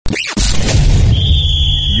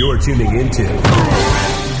You're tuning into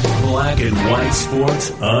Black and White Sports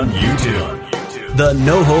on YouTube. The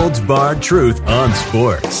no-holds-barred truth on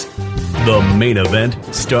sports. The main event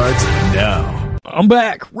starts now. I'm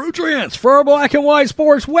back. Rudrance for Black and White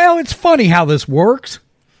Sports. Well, it's funny how this works.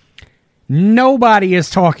 Nobody is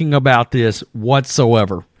talking about this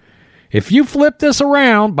whatsoever. If you flip this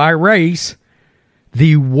around by race,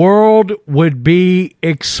 the world would be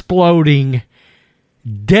exploding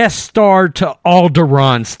Death Star to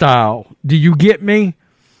Alderaan style. Do you get me?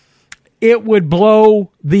 It would blow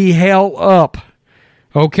the hell up.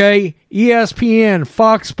 Okay? ESPN,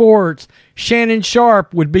 Fox Sports, Shannon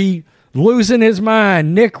Sharp would be losing his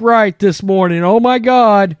mind. Nick Wright this morning. Oh my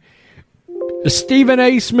God. Stephen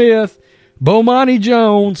A. Smith, Bomani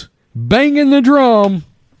Jones banging the drum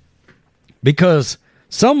because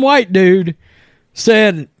some white dude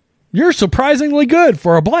said, "You're surprisingly good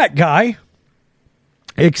for a black guy."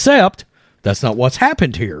 Except, that's not what's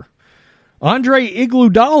happened here. Andre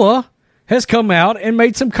Iguodala has come out and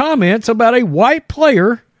made some comments about a white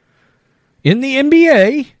player in the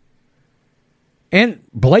NBA and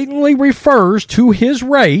blatantly refers to his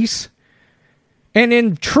race. And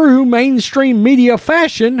in true mainstream media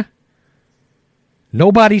fashion,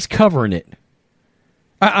 nobody's covering it.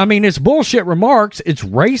 I mean, it's bullshit remarks. It's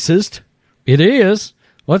racist. It is.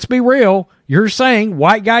 Let's be real. You're saying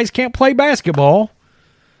white guys can't play basketball.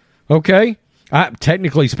 Okay?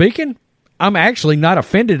 Technically speaking, I'm actually not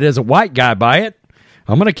offended as a white guy by it.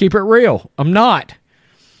 I'm going to keep it real. I'm not.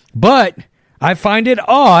 But I find it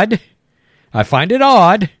odd.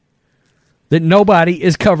 That nobody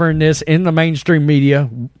is covering this in the mainstream media.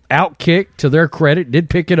 Outkick, to their credit, did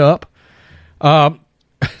pick it up.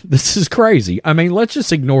 This is crazy. I mean, let's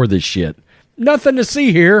just ignore this shit. Nothing to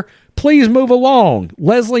see here. Please move along.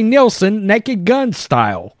 Leslie Nielsen, Naked Gun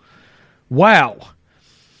style. Wow.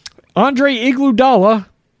 Andre Iguodala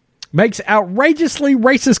makes outrageously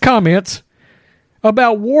racist comments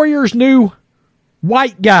about Warriors' new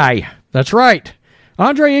white guy. That's right.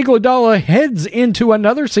 Andre Iguodala heads into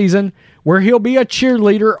another season where he'll be a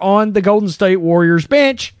cheerleader on the Golden State Warriors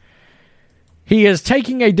bench. He is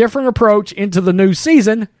taking a different approach into the new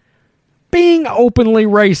season, being openly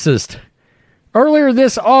racist. Earlier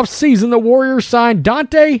this offseason, the Warriors signed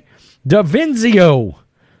Dante DiVincenzo.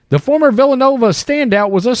 The former Villanova standout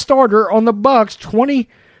was a starter on the Bucks'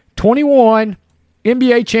 2021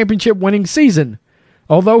 NBA championship winning season,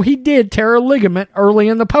 although he did tear a ligament early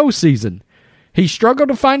in the postseason. He struggled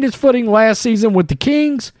to find his footing last season with the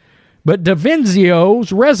Kings, but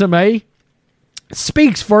DiVincenzo's resume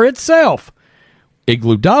speaks for itself.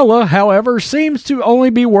 Iguodala, however, seems to only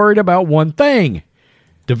be worried about one thing: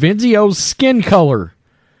 DiVincenzo's skin color.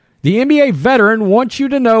 The NBA veteran wants you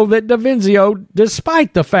to know that DiVincenzo,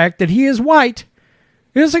 despite the fact that he is white,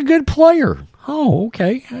 is a good player. Oh,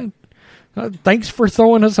 okay. Thanks for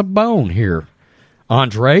throwing us a bone here,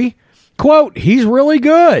 Andre. Quote, "He's really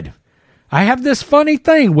good. I have this funny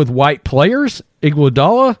thing with white players,"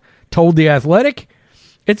 Iguodala told The Athletic.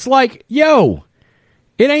 "It's like, yo,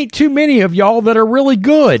 it ain't too many of y'all that are really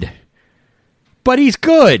good. But he's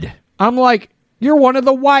good." I'm like, you're one of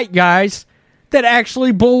the white guys that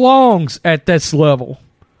actually belongs at this level.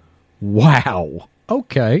 Wow.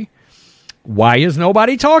 Okay. Why is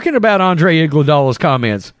nobody talking about Andre Iguodala's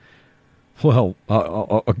comments? Well,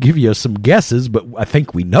 I'll give you some guesses, but I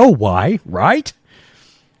think we know why, right?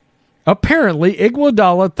 Apparently,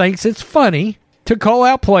 Iguodala thinks it's funny to call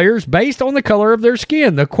out players based on the color of their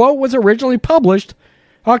skin. The quote was originally published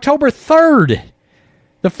October 3rd.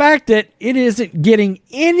 The fact that it isn't getting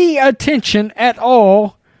any attention at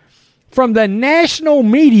all from the national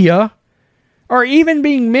media or even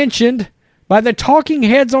being mentioned by the talking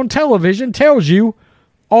heads on television tells you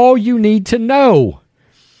all you need to know.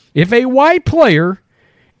 If a white player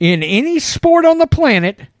in any sport on the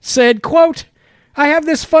planet said, quote, "I have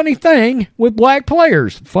this funny thing with black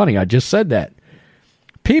players." Funny, I just said that.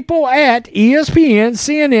 People at ESPN,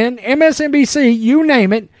 CNN, MSNBC, you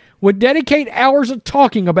name it, would dedicate hours of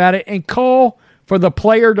talking about it and call for the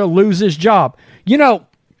player to lose his job. You know,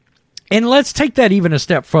 and let's take that even a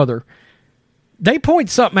step further. They point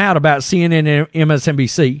something out about CNN and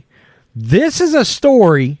MSNBC. This is a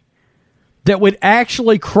story that would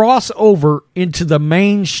actually cross over into the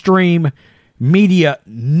mainstream media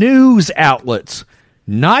news outlets.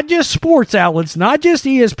 Not just sports outlets, not just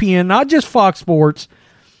ESPN, not just Fox Sports,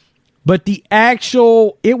 but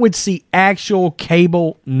it would see actual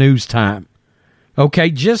cable news time. Okay,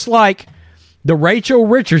 just like the Rachel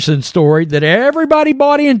Richardson story that everybody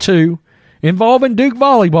bought into involving Duke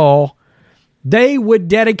volleyball, they would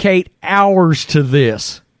dedicate hours to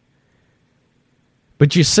this.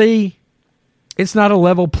 But you see, It's not a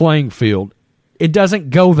level playing field. It doesn't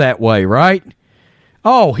go that way, right?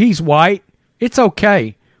 Oh, he's white. It's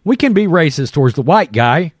okay. We can be racist towards the white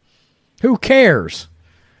guy. Who cares?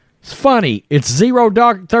 It's funny. It's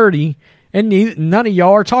 0:30, and none of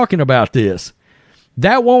y'all are talking about this.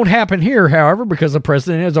 That won't happen here, however, because the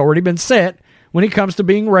precedent has already been set when it comes to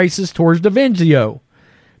being racist towards DiVinzio.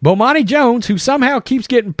 Bomani Jones, who somehow keeps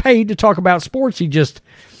getting paid to talk about sports, he just,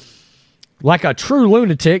 like a true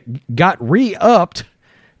lunatic, got re-upped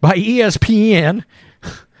by ESPN,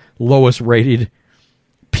 lowest rated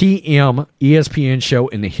PM ESPN show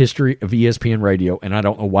in the history of ESPN radio, and I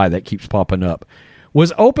don't know why that keeps popping up,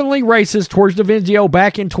 was openly racist towards DiVinzio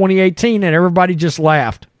back in 2018, and everybody just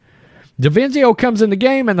laughed. DiVinzio comes in the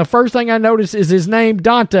game, and the first thing I notice is his name,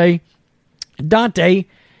 Dante. Dante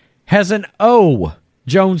has an O.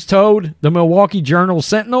 Jones told the Milwaukee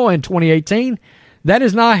Journal-Sentinel in 2018, that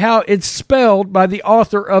is not how it's spelled by the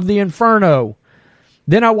author of The Inferno.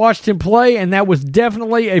 Then I watched him play, and that was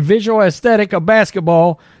definitely a visual aesthetic of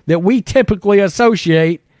basketball that we typically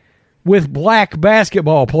associate with black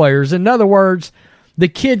basketball players. In other words, the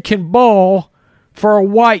kid can ball for a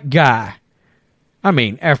white guy. I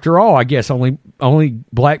mean, after all, I guess only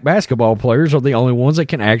black basketball players are the only ones that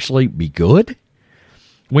can actually be good.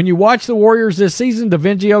 When you watch the Warriors this season,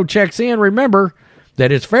 DiVinzio checks in. Remember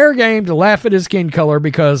that it's fair game to laugh at his skin color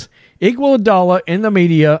because Iguodala and the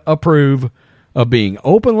media approve of being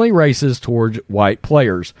openly racist towards white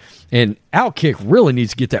players. And Outkick really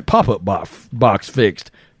needs to get that pop-up box fixed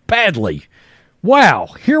badly. Wow,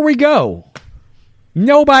 here we go.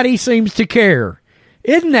 Nobody seems to care.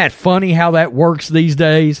 Isn't that funny how that works these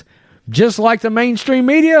days? Just like the mainstream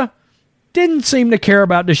media didn't seem to care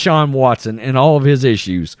about Deshaun Watson and all of his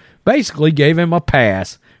issues. Basically gave him a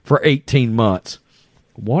pass for 18 months.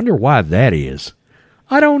 Wonder why that is.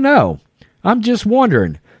 I don't know. I'm just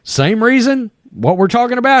wondering. Same reason what we're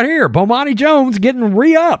talking about here. Bomani Jones getting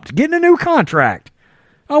re-upped, getting a new contract.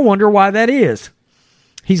 I wonder why that is.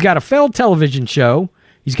 He's got a failed television show.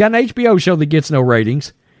 He's got an HBO show that gets no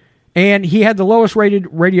ratings. And he had the lowest rated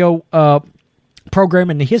radio program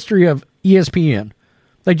in the history of ESPN.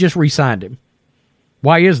 They just re-signed him.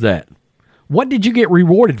 Why is that? What did you get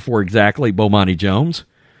rewarded for exactly, Bomani Jones?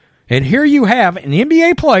 And here you have an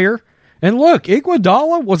NBA player. And look,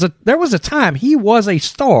 Iguodala there was a time he was a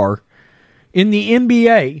star in the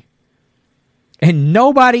NBA. And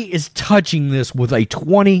nobody is touching this with a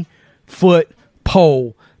 20-foot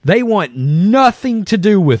pole. They want nothing to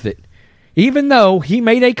do with it. Even though he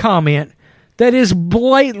made a comment that is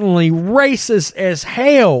blatantly racist as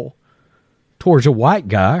hell towards a white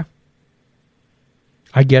guy.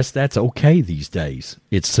 I guess that's okay these days,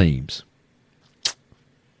 it seems.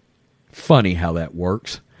 Funny how that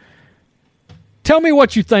works. Tell me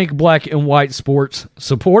what you think, black and white sports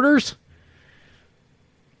supporters.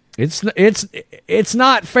 It's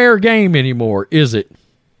not fair game anymore, is it?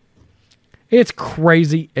 It's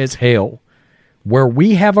crazy as hell where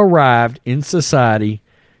we have arrived in society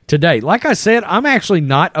today. Like I said, I'm actually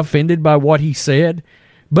not offended by what he said,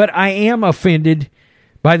 but I am offended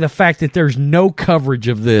by the fact that there's no coverage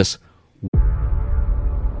of this.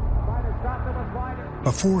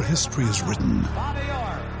 Before history is written,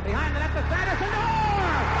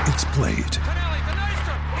 it's played.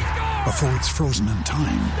 Before it's frozen in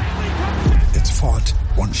time, it's fought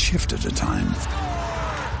one shift at a time.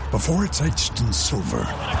 Before it's etched in silver,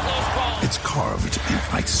 it's carved in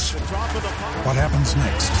ice. What happens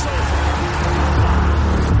next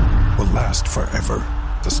will last forever.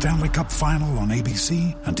 The Stanley Cup Final on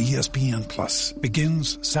ABC and ESPN Plus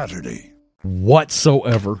begins Saturday.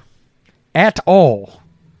 Whatsoever. At all.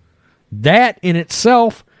 That in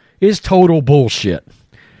itself is total bullshit.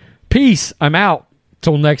 Peace. I'm out.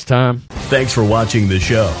 Till next time. Thanks for watching the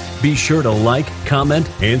show. Be sure to like, comment,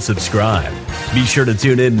 and subscribe. Be sure to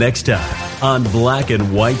tune in next time on Black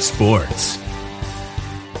and White Sports.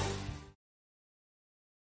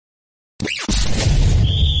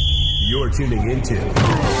 You're tuning into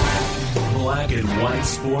Black and White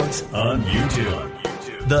Sports on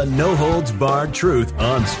YouTube. The no-holds-barred truth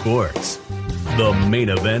on sports. The main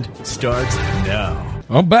event starts now.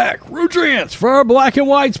 I'm back. Rudrance for Black and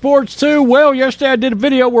White Sports 2. Well, yesterday I did a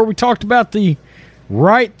video where we talked about the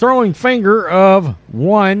right throwing finger of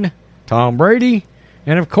one, Tom Brady,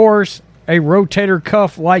 and of course, a rotator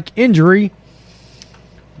cuff-like injury.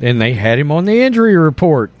 And they had him on the injury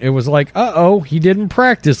report. It was like, he didn't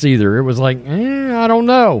practice either. It was like, I don't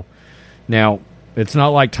know. Now, it's not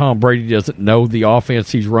like Tom Brady doesn't know the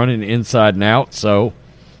offense he's running inside and out, so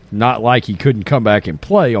not like he couldn't come back and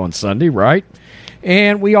play on Sunday, right?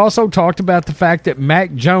 And we also talked about the fact that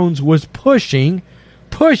Mac Jones was pushing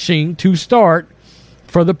to start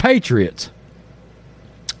for the Patriots.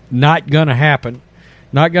 Not going to happen.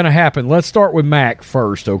 Not going to happen. Let's start with Mac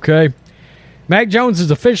first, okay? Mac Jones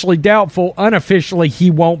is officially doubtful. Unofficially,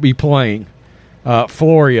 he won't be playing.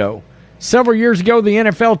 Florio. Several years ago, the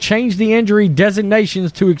NFL changed the injury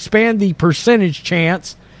designations to expand the percentage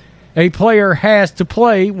chance a player has to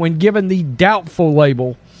play when given the doubtful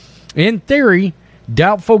label. In theory,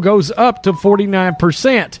 doubtful goes up to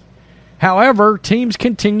 49%. However, teams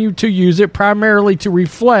continue to use it primarily to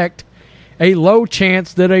reflect a low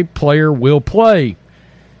chance that a player will play.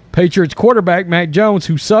 Patriots quarterback Mac Jones,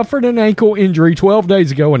 who suffered an ankle injury 12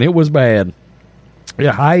 days ago, and it was bad.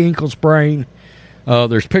 A high ankle sprain.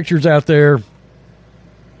 There's pictures out there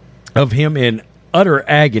of him in utter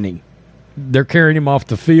agony. They're carrying him off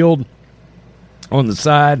the field on the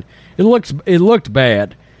side. It looked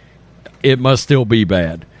bad. It must still be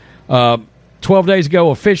bad. 12 days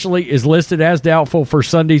ago, officially is listed as doubtful for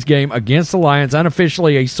Sunday's game against the Lions.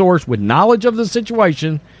 Unofficially, a source with knowledge of the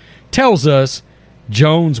situation tells us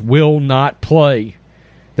Jones will not play.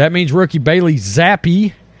 That means rookie Bailey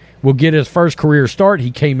Zappi will get his first career start.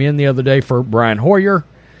 He came in the other day for Brian Hoyer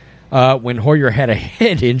when Hoyer had a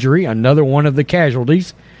head injury, another one of the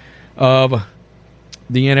casualties of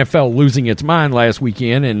the NFL losing its mind last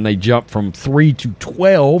weekend, and they jumped from 3 to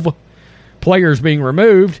 12 players being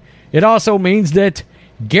removed. It also means that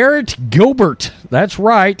Garrett Gilbert, that's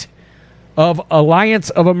right, of Alliance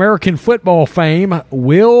of American Football fame,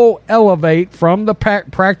 will elevate from the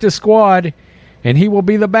practice squad, and he will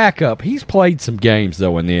be the backup. He's played some games,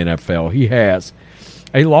 though, in the NFL. He has.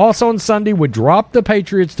 A loss on Sunday would drop the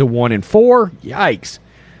Patriots to 1-4. Yikes.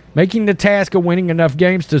 Making the task of winning enough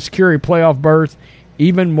games to secure a playoff berth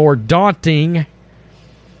even more daunting.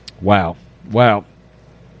 Wow.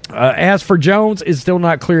 As for Jones, it's still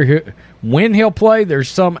not clear when he'll play. There's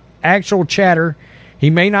some actual chatter he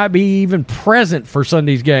may not be even present for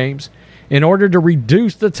Sunday's games. In order to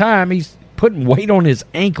reduce the time, he's putting weight on his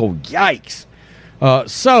ankle. Yikes.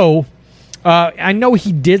 I know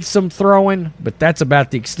he did some throwing, but that's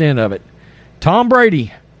about the extent of it. Tom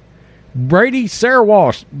Brady, Sarah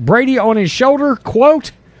Walsh, Brady on his shoulder,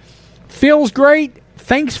 quote, feels great.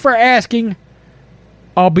 Thanks for asking.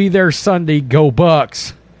 I'll be there Sunday. Go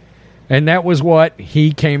Bucks. And that was what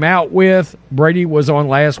he came out with. Brady was on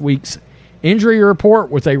last week's injury report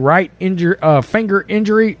with a right finger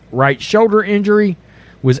injury, right shoulder injury,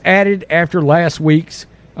 was added after last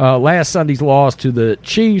Sunday's loss to the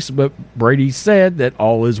Chiefs, but Brady said that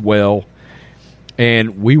all is well,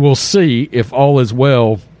 and we will see if all is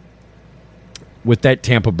well with that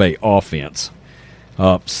Tampa Bay offense.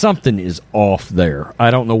 Something is off there.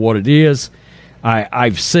 I don't know what it is.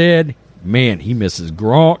 I've said, man, he misses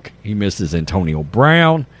Gronk. He misses Antonio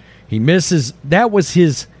Brown. That was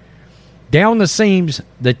his down the seams,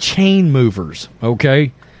 the chain movers,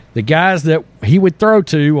 okay? The guys that he would throw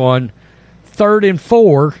to on 3rd and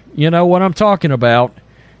 4, you know what I'm talking about,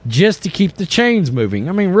 just to keep the chains moving.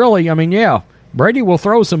 Yeah, Brady will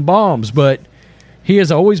throw some bombs, but he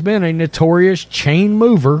has always been a notorious chain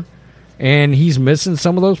mover, and he's missing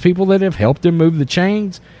some of those people that have helped him move the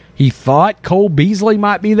chains. He thought Cole Beasley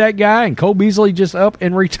might be that guy, and Cole Beasley just up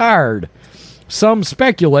and retired. Some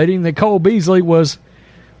speculating that Cole Beasley was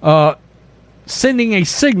sending a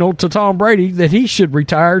signal to Tom Brady that he should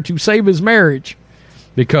retire to save his marriage,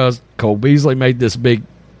 because Cole Beasley made this big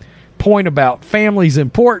point about family's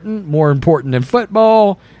important, more important than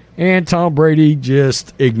football, and Tom Brady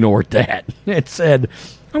just ignored that and said,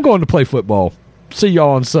 I'm going to play football. See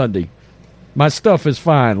y'all on Sunday. My stuff is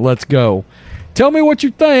fine. Let's go. Tell me what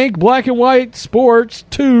you think. Black and White Sports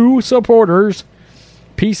 2 supporters.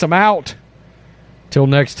 Peace them out. Till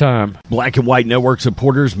next time. Black and White Network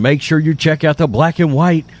supporters, make sure you check out the Black and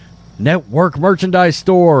White Network merchandise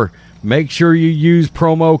store. Make sure you use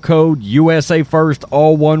promo code USA First,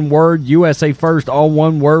 all one word. USA First, all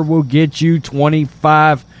one word, will get you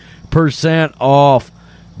 25% off.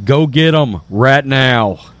 Go get them right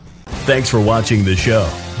now. Thanks for watching the show.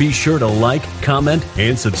 Be sure to like, comment,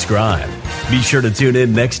 and subscribe. Be sure to tune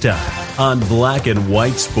in next time on Black and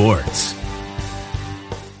White Sports.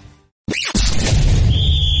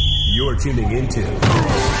 You're tuning into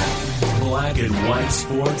Black and White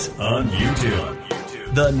Sports on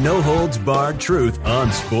YouTube. The no-holds-barred truth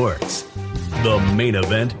on sports. The main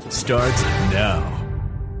event starts now.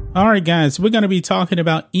 All right, guys, we're going to be talking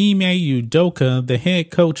about Ime Udoka, the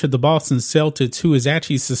head coach of the Boston Celtics, who is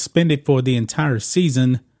actually suspended for the entire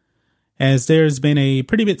season, as there's been a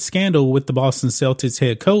pretty big scandal with the Boston Celtics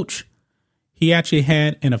head coach. He actually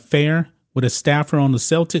had an affair with a staffer on the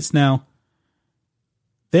Celtics. Now,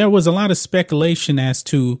 there was a lot of speculation as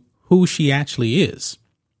to who she actually is.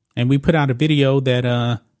 And we put out a video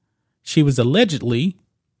that she was allegedly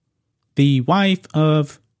the wife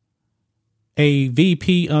of a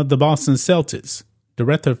VP of the Boston Celtics,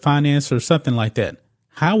 director of finance or something like that.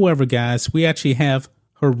 However, guys, we actually have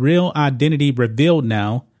her real identity revealed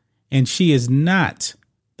now, and she is not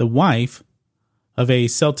the wife of a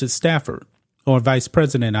Celtics staffer or vice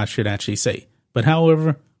president, I should actually say. But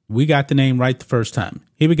however, we got the name right the first time.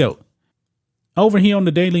 Here we go. Over here on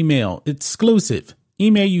the Daily Mail, exclusive.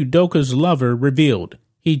 Ime Udoka's lover revealed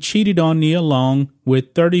he cheated on Nia Long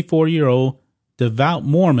with 34-year-old devout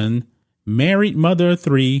Mormon, married mother of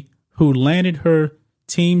three, who landed her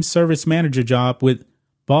team service manager job with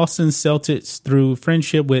Boston Celtics through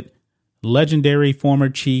friendship with legendary former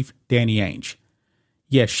chief Danny Ainge.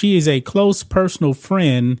 Yes, she is a close personal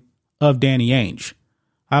friend of Danny Ainge.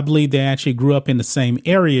 I believe they actually grew up in the same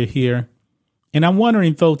area here. And I'm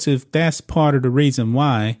wondering, folks, if that's part of the reason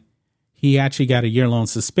why he actually got a year-long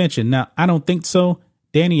suspension. Now, I don't think so.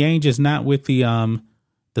 Danny Ainge is not with the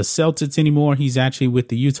Celtics anymore. He's actually with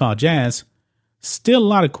the Utah Jazz. Still a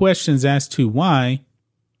lot of questions as to why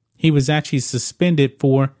he was actually suspended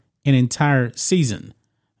for an entire season.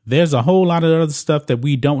 There's a whole lot of other stuff that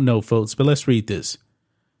we don't know, folks, but let's read this.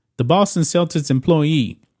 The Boston Celtics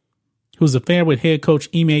employee whose affair with head coach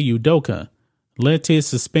Ime Udoka led to his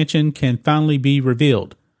suspension can finally be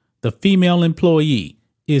revealed. The female employee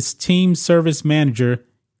is team service manager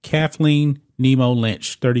Kathleen Nemo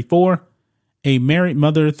Lynch, 34, a married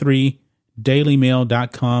mother of three,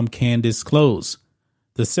 DailyMail.com can disclose.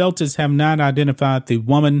 The Celtics have not identified the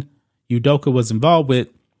woman Udoka was involved with,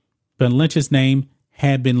 but Lynch's name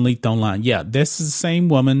had been leaked online. Yeah, this is the same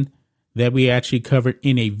woman that we actually covered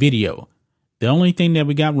in a video. The only thing that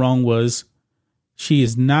we got wrong was she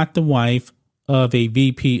is not the wife of a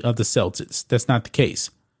VP of the Celtics. That's not the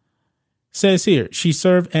case. Says here, she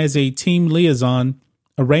served as a team liaison,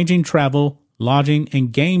 arranging travel, lodging,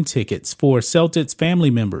 and game tickets for Celtics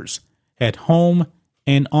family members at home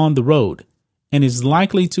and on the road, and is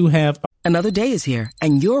likely to have... Another day is here,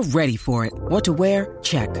 and you're ready for it. What to wear?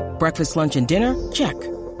 Check. Breakfast, lunch, and dinner? Check.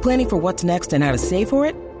 Planning for what's next and how to save for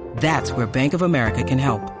it? That's where Bank of America can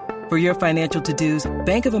help. For your financial to-dos,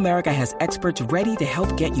 Bank of America has experts ready to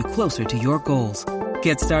help get you closer to your goals.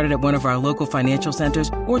 Get started at one of our local financial centers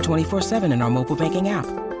or 24/7 in our mobile banking app.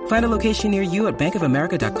 Find a location near you at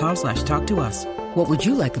bankofamerica.com/talktous. What would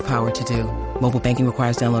you like the power to do? Mobile banking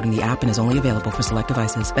requires downloading the app and is only available for select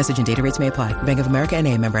devices. Message and data rates may apply. Bank of America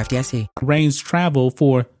N.A., member FDIC. Arranged travel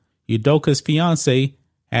for Udoka's fiance,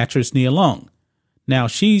 actress Nia Long. Now,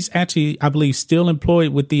 she's actually, I believe, still employed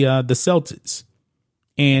with the Celtics.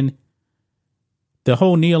 And the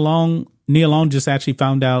whole Nia Long just actually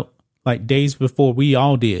found out like days before we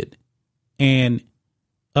all did. And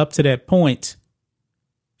up to that point,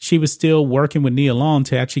 she was still working with Nia Long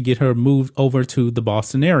to actually get her moved over to the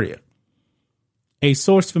Boston area. A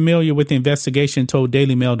source familiar with the investigation told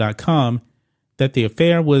DailyMail.com that the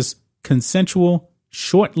affair was consensual,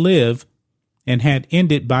 short-lived, and had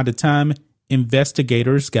ended by the time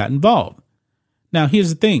investigators got involved. Now, here's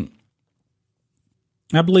the thing.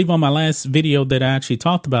 I believe on my last video that I actually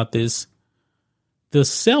talked about this, the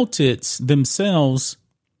Celtics themselves,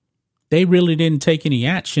 they really didn't take any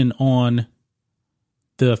action on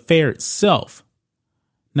the affair itself.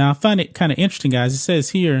 Now, I find it kind of interesting, guys. It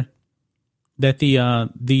says here that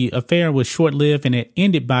the affair was short-lived and it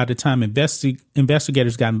ended by the time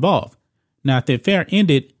investigators got involved. Now, if the affair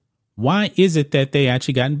ended, why is it that they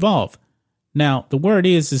actually got involved? Now, the word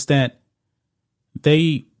is that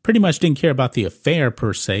they pretty much didn't care about the affair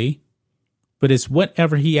per se, but it's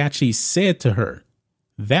whatever he actually said to her.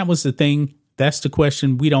 That was the thing. That's the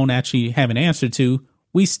question we don't actually have an answer to.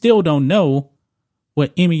 We still don't know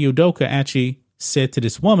what Ime Udoka actually said to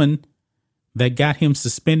this woman that got him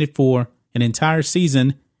suspended for an entire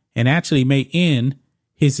season and actually may end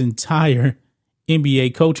his entire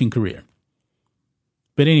NBA coaching career.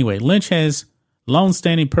 But anyway, Lynch has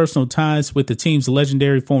long-standing personal ties with the team's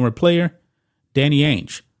legendary former player, Danny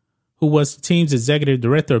Ainge, who was the team's executive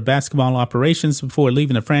director of basketball operations before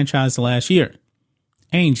leaving the franchise last year.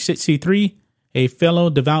 Ainge, 63, a fellow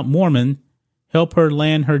devout Mormon, helped her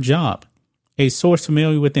land her job. A source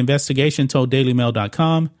familiar with the investigation told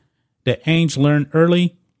DailyMail.com that Ainge learned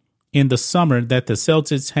early in the summer that the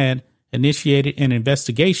Celtics had initiated an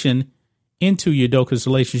investigation into Udoka's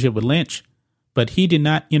relationship with Lynch, but he did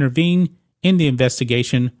not intervene in the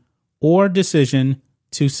investigation or decision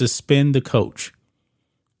to suspend the coach.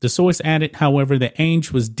 The source added, however, that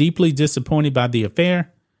Ainge was deeply disappointed by the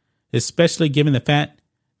affair, especially given the fact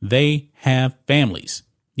they have families.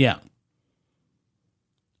 Yeah.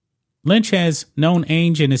 Lynch has known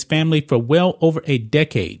Ainge and his family for well over a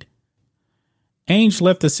decade. Ainge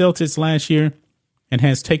left the Celtics last year and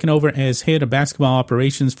has taken over as head of basketball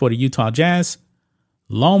operations for the Utah Jazz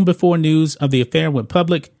long before news of the affair went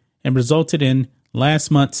public and resulted in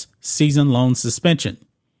last month's season-long suspension.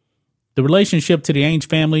 The relationship to the Ainge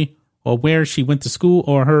family, or where she went to school,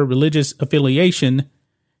 or her religious affiliation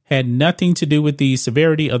had nothing to do with the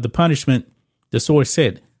severity of the punishment, the source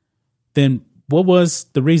said. Then what was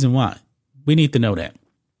the reason why? We need to know that.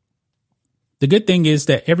 The good thing is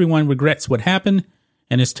that everyone regrets what happened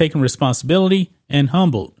and is taking responsibility and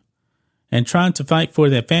humbled and trying to fight for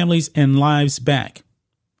their families and lives back,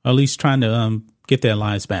 or at least trying to get their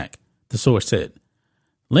lives back, the source said.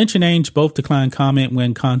 Lynch and Ainge both declined comment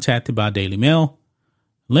when contacted by Daily Mail.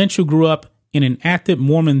 Lynch, who grew up in an active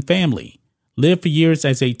Mormon family, lived for years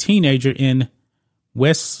as a teenager in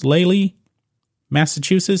Westlake,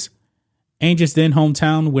 Massachusetts, Ainge's then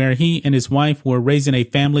hometown, where he and his wife were raising a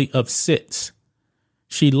family of 6.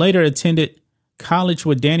 She later attended college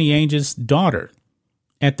with Danny Ainge's daughter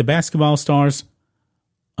at the basketball stars'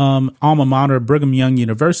 alma mater, Brigham Young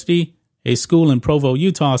University, a school in Provo,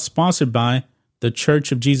 Utah, sponsored by the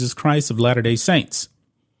Church of Jesus Christ of Latter-day Saints.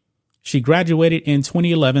 She graduated in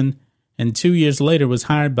 2011 and 2 years later was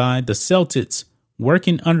hired by the Celtics,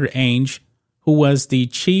 working under Ainge, who was the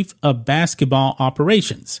chief of basketball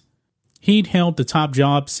operations. He'd held the top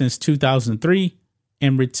job since 2003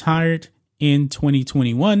 and retired in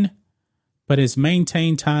 2021, but has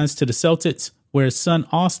maintained ties to the Celtics, where his son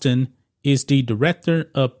Austin is the director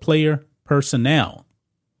of player personnel.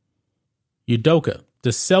 Udoka,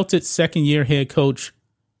 the Celtics' second-year head coach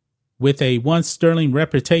with a once sterling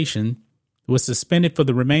reputation, was suspended for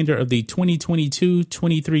the remainder of the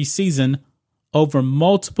 2022-23 season over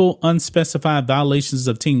multiple unspecified violations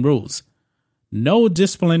of team rules. No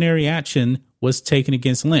disciplinary action was taken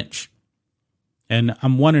against Lynch. And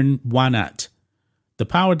I'm wondering why not. The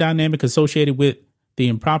power dynamic associated with the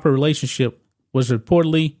improper relationship was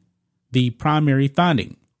reportedly the primary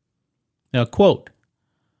finding. Now, quote,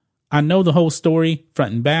 "I know the whole story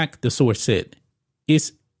front and back," the source said.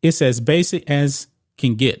 It's as basic as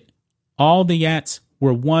can get. All the acts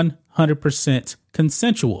were 100%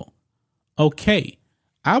 consensual. Okay,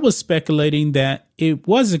 I was speculating that it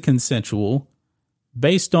wasn't consensual.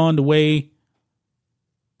 Based on the way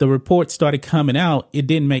the report started coming out, it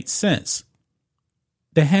didn't make sense.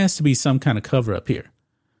 There has to be some kind of cover up here.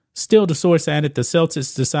 Still, the source added the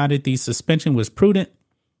Celtics decided the suspension was prudent,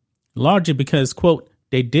 largely because, quote,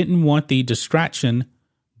 they didn't want the distraction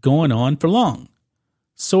going on for long.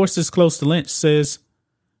 Sources close to Lynch says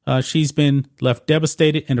she's been left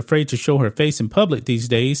devastated and afraid to show her face in public these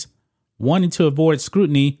days, wanting to avoid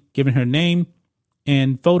scrutiny given her name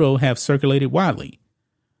and photo have circulated widely.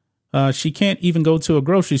 She can't even go to a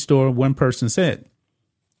grocery store, one person said.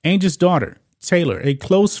 Ainge's daughter, Taylor, a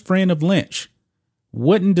close friend of Lynch,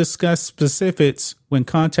 wouldn't discuss specifics when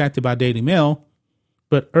contacted by Daily Mail,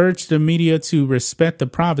 but urged the media to respect the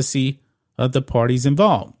privacy of the parties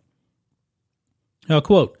involved.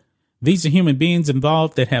 Quote, "These are human beings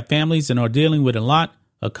involved that have families and are dealing with a lot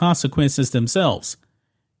of consequences themselves,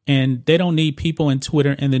 and they don't need people in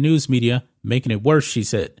Twitter and the news media making it worse," she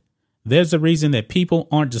said. "There's a reason that people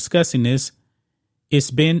aren't discussing this.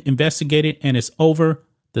 It's been investigated and it's over.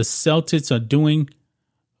 The Celtics are doing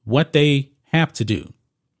what they have to do."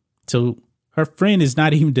 So her friend is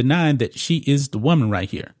not even denying that she is the woman right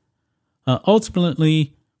here.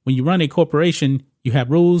 Ultimately, when you run a corporation, you have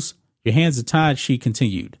rules. Your hands are tied, she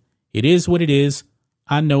continued. "It is what it is.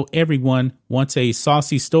 I know everyone wants a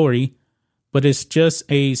saucy story, but it's just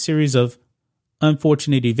a series of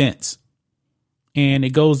unfortunate events." And it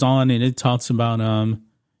goes on and it talks about Ime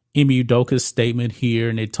Udoka's statement here,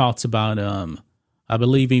 and it talks about I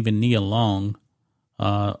believe even Nia Long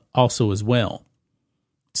also as well.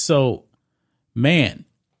 So, man,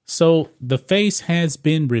 so the face has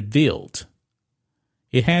been revealed.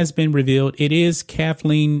 It has been revealed. It is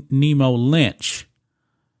Kathleen Nemo Lynch,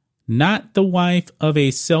 not the wife of a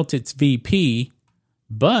Celtics VP,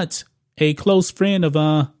 but a close friend of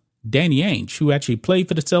Danny Ainge, who actually played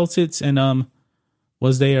for the Celtics and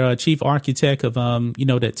was their chief architect of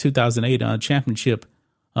that 2008 championship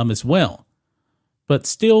as well. But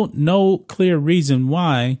still no clear reason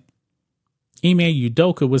why Ime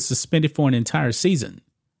Udoka was suspended for an entire season.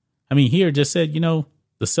 I mean, here it just said,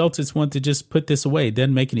 the Celtics want to just put this away. It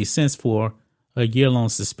doesn't make any sense for a year-long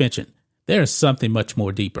suspension. There's something much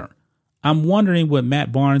more deeper. I'm wondering what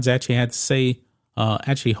Matt Barnes actually had to say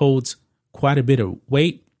actually holds quite a bit of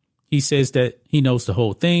weight. He says that he knows the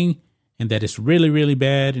whole thing and that it's really, really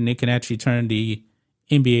bad and it can actually turn the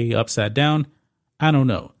NBA upside down. I don't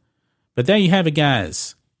know. But there you have it,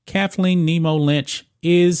 guys. Kathleen Nemo Lynch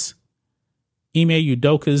is Ime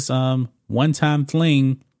Udoka's one-time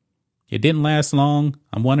fling. It didn't last long.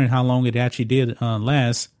 I'm wondering how long it actually did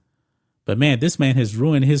last. But man, this man has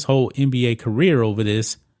ruined his whole NBA career over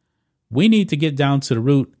this. We need to get down to the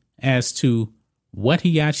root as to what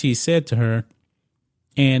he actually said to her.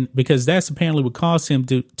 And because that's apparently what caused him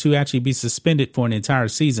to actually be suspended for an entire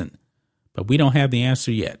season. But we don't have the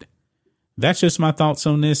answer yet. That's just my thoughts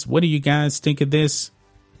on this. What do you guys think of this?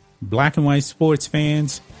 Black and white sports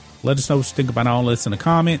fans, let us know what you think about all this in the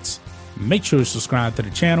comments. Make sure to subscribe to the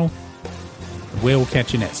channel. We'll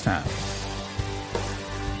catch you next time.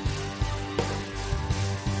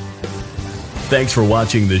 Thanks for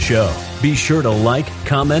watching the show. Be sure to like,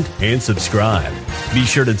 comment, and subscribe. Be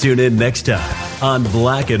sure to tune in next time on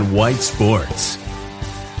Black and White Sports.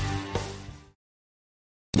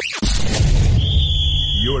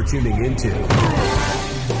 You're tuning into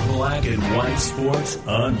Black and White Sports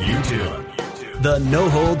on YouTube. The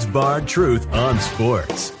no-holds-barred truth on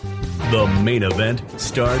sports. The main event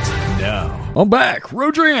starts now. I'm back.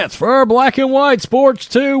 Rodrance for Black and White Sports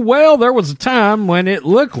 2. Well, there was a time when it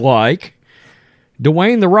looked like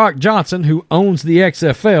Dwayne "The Rock" Johnson, who owns the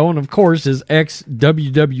XFL and, of course, is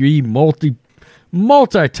ex-WWE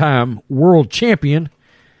multi-time world champion,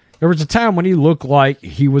 there was a time when he looked like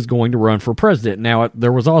he was going to run for president. Now,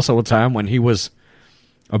 there was also a time when he was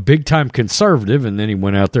a big-time conservative, and then he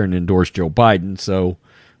went out there and endorsed Joe Biden. So,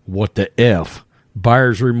 what the F?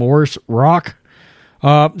 Buyer's remorse, Rock?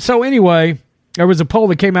 So anyway, there was a poll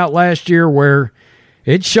that came out last year where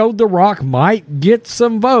it showed The Rock might get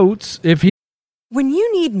some votes if he... When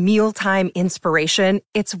you need mealtime inspiration,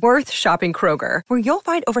 it's worth shopping Kroger, where you'll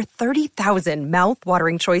find over 30,000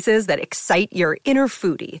 mouth-watering choices that excite your inner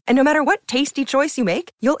foodie. And no matter what tasty choice you make,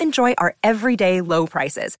 you'll enjoy our everyday low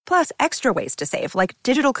prices, plus extra ways to save, like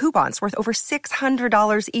digital coupons worth over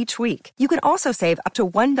 $600 each week. You can also save up to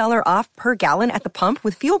 $1 off per gallon at the pump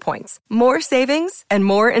with fuel points. More savings and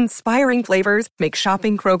more inspiring flavors make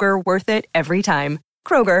shopping Kroger worth it every time.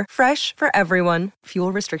 Kroger, fresh for everyone.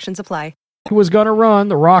 Fuel restrictions apply. was going to run.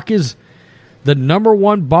 The Rock is the number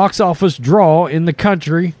one box office draw in the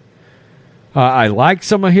country. I like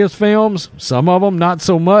some of his films, some of them not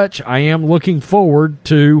so much. I am looking forward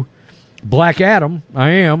to Black Adam. I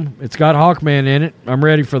am. It's got Hawkman in it. I'm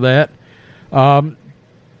ready for that. And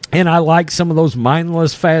I like some of those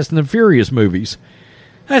mindless Fast and the Furious movies.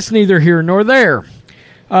 That's neither here nor there.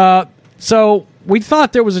 So we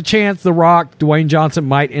thought there was a chance The Rock, Dwayne Johnson,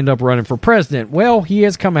 might end up running for president. Well, he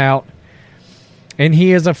has come out and he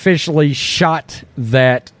has officially shot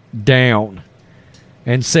that down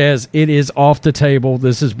and says it is off the table.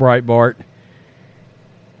 This is Breitbart.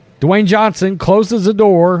 Dwayne Johnson closes the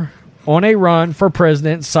door on a run for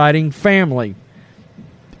president, citing family.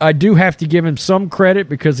 I do have to give him some credit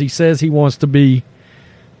because he says he wants to be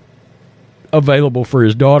available for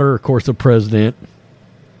his daughter. Of course, the president,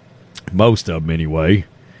 most of them anyway,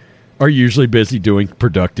 are usually busy doing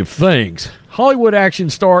productive things. Hollywood action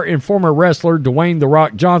star and former wrestler Dwayne "The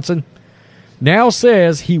Rock" Johnson now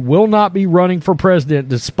says he will not be running for president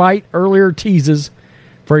despite earlier teases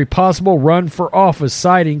for a possible run for office,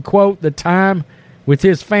 citing, quote, the time with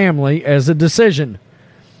his family as a decision.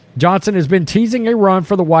 Johnson has been teasing a run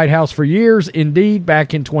for the White House for years. Indeed,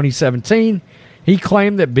 back in 2017, he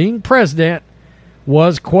claimed that being president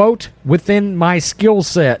was, quote, within my skill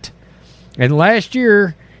set. And last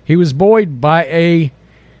year, he was buoyed by a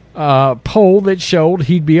poll that showed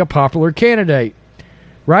he'd be a popular candidate.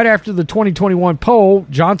 Right after the 2021 poll,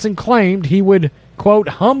 Johnson claimed he would, quote,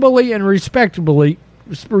 humbly and respectfully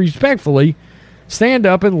stand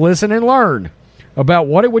up and listen and learn about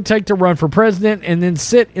what it would take to run for president and then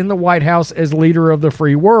sit in the White House as leader of the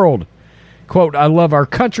free world. Quote, I love our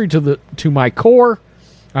country to my core.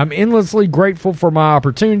 I'm endlessly grateful for my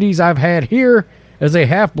opportunities I've had here as a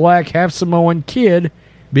half-black, half-Samoan kid,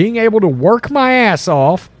 being able to work my ass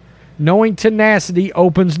off, knowing tenacity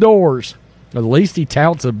opens doors. At least he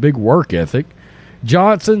touts a big work ethic.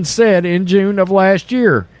 Johnson said in June of last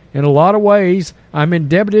year, in a lot of ways, I'm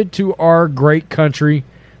indebted to our great country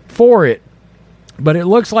for it. But it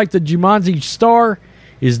looks like the Jumanji star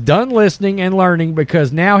is done listening and learning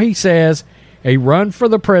because now he says a run for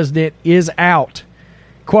the president is out.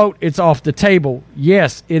 Quote, it's off the table.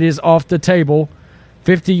 Yes, it is off the table,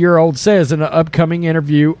 50-year-old says in an upcoming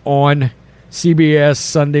interview on CBS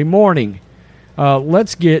Sunday Morning.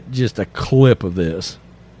 Let's get just a clip of this.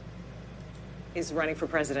 Is running for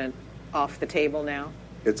president off the table now?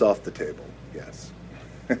 It's off the table, yes.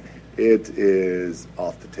 It is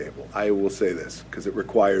off the table. I will say this, because it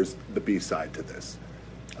requires the B side to this.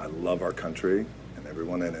 I love our country and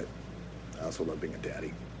everyone in it. I also love being a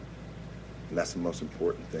daddy. And that's the most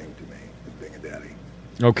important thing to me, is being a daddy.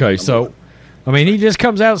 Okay, so, I mean, he just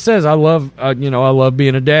comes out and says, I love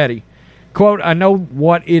being a daddy. Quote, I know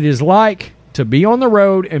what it is like to be on the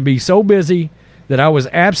road and be so busy that I was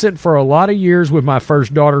absent for a lot of years with my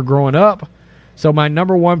first daughter growing up. So my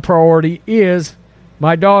number one priority is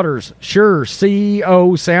my daughters. Sure,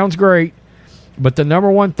 CEO sounds great, but the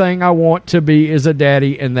number one thing I want to be is a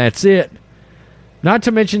daddy, and that's it. Not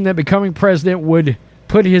to mention that becoming president would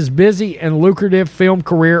put his busy and lucrative film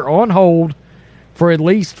career on hold for at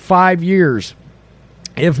least 5 years,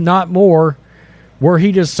 if not more, were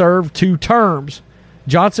he to serve 2 terms.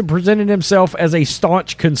 Johnson presented himself as a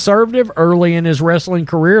staunch conservative early in his wrestling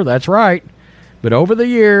career, that's right. But over the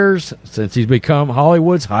years, since he's become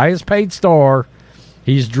Hollywood's highest paid star,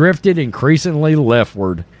 he's drifted increasingly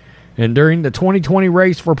leftward. And during the 2020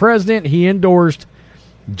 race for president, he endorsed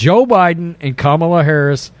Joe Biden and Kamala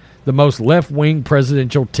Harris, the most left-wing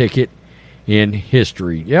presidential ticket in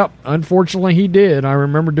history. Yep, unfortunately he did. I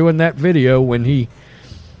remember doing that video when he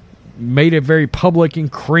made a very public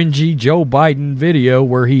and cringy Joe Biden video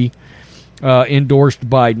where he endorsed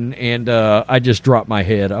Biden, and I just dropped my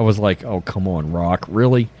head. I was like, oh, come on, Rock,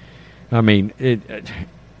 really? I mean,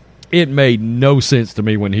 it made no sense to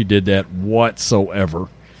me when he did that whatsoever.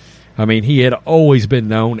 I mean, he had always been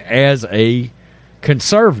known as a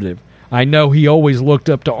conservative. I know he always looked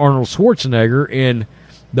up to Arnold Schwarzenegger and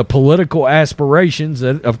the political aspirations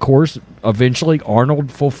that, of course, eventually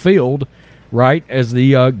Arnold fulfilled, right, as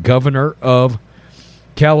the governor of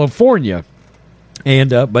California. And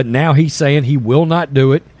but now he's saying he will not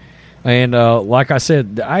do it. And like I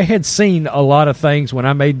said, I had seen a lot of things when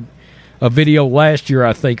I made a video last year,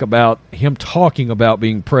 I think, about him talking about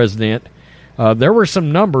being president. There were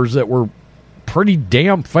some numbers that were pretty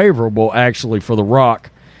damn favorable, actually, for The Rock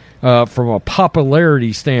from a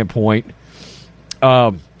popularity standpoint.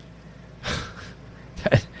 That's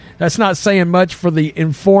not saying much for the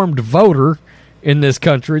informed voter in this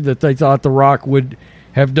country that they thought The Rock would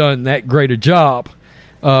have done that great a job.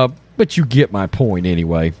 But you get my point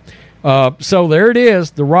anyway. So there it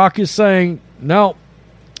is. The Rock is saying, no,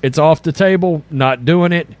 it's off the table, not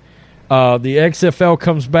doing it. The XFL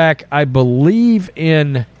comes back, I believe,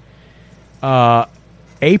 in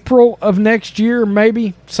April of next year,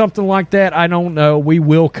 maybe, something like that. I don't know. We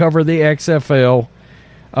will cover the XFL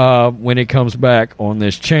when it comes back on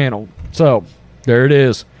this channel. So there it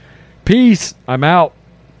is. Peace. I'm out.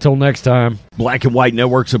 Till next time. Black and White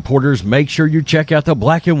Network supporters, make sure you check out the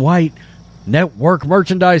Black and White Network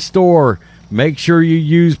merchandise store. Make sure you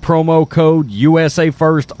use promo code USA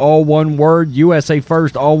First, all one word. USA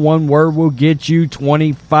First, all one word, will get you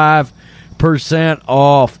 25%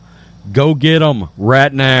 off. Go get them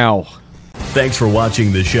right now. Thanks for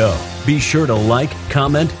watching the show. Be sure to like,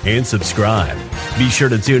 comment, and subscribe. Be sure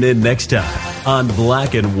to tune in next time on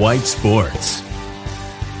Black and White Sports.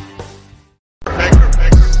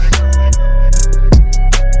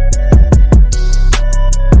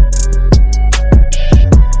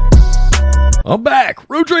 I'm back.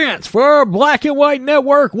 Rudrance for Black and White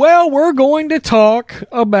Network. Well, we're going to talk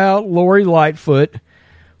about Lori Lightfoot.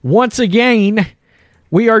 Once again,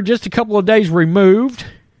 we are just a couple of days removed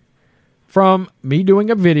from me doing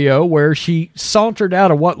a video where she sauntered out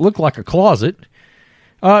of what looked like a closet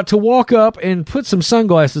to walk up and put some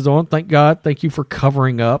sunglasses on. Thank God. Thank you for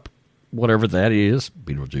covering up whatever that is.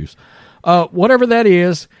 Beetlejuice. Whatever that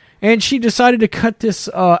is. And she decided to cut this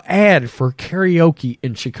ad for karaoke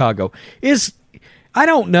in Chicago. I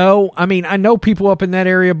don't know. I mean, I know people up in that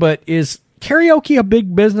area, but is karaoke a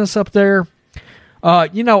big business up there?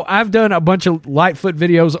 I've done a bunch of Lightfoot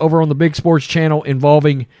videos over on the Big Sports channel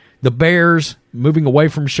involving the Bears moving away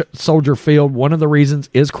from Soldier Field. One of the reasons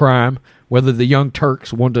is crime. Whether the Young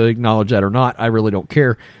Turks want to acknowledge that or not, I really don't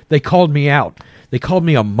care. They called me out. They called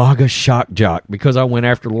me a MAGA shock jock because I went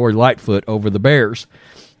after Lori Lightfoot over the Bears.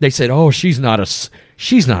 They said, "Oh, she's not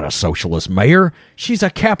a socialist mayor. She's a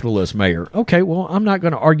capitalist mayor." Okay, well, I'm not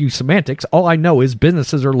going to argue semantics. All I know is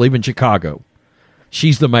businesses are leaving Chicago.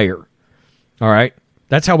 She's the mayor. All right?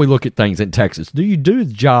 That's how we look at things in Texas. Do you do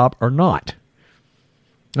the job or not?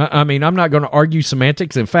 I mean, I'm not going to argue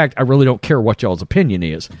semantics. In fact, I really don't care what y'all's opinion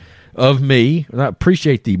is of me. I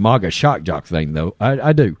appreciate the MAGA shock jock thing, though.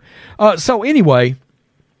 I do. So anyway,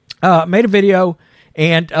 made a video,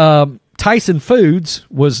 and Tyson Foods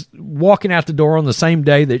was walking out the door on the same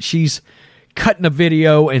day that she's cutting a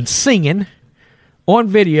video and singing on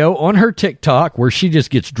video on her TikTok, where she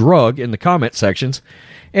just gets drugged in the comment sections.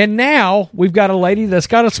 And now we've got a lady that's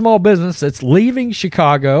got a small business that's leaving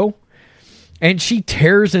Chicago, and she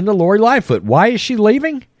tears into Lori Lightfoot. Why is she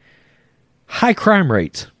leaving? High crime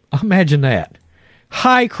rates. Imagine that.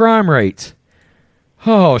 High crime rates.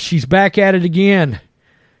 Oh, she's back at it again.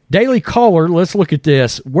 Daily Caller, let's look at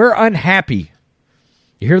this. We're unhappy.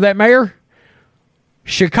 You hear that, Mayor?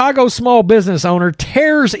 Chicago small business owner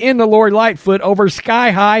tears into Lori Lightfoot over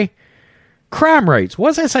sky-high crime rates. What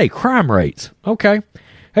does that say? Crime rates. Okay.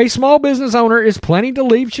 A small business owner is planning to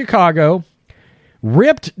leave Chicago.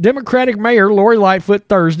 Ripped Democratic Mayor Lori Lightfoot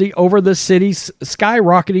Thursday over the city's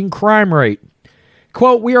skyrocketing crime rate.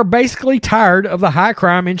 Quote, we are basically tired of the high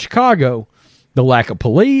crime in Chicago. The lack of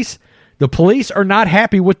police. The police are not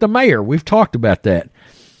happy with the mayor. We've talked about that.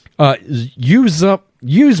 Yuzma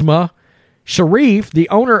Sharif, the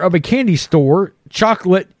owner of a candy store,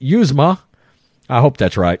 Chocolate Yuzma, I hope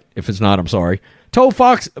that's right. If it's not, I'm sorry, told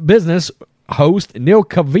Fox Business host Neil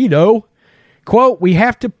Cavito, quote, we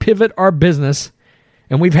have to pivot our business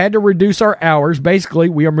and we've had to reduce our hours. Basically,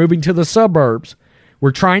 we are moving to the suburbs.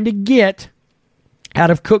 We're trying to get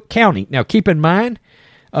out of Cook County. Now, keep in mind,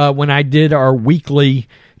 when I did our weekly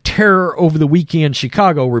Terror Over the Weekend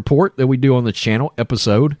Chicago report that we do on the channel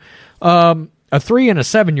episode, a 3 and a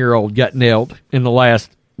 7-year-old got nailed in the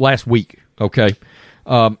last week. Okay.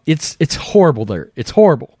 It's horrible there. It's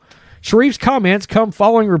horrible. Sharif's comments come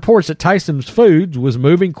following reports that Tyson's Foods was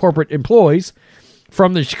moving corporate employees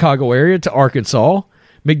from the Chicago area to Arkansas.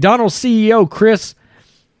 McDonald's CEO Chris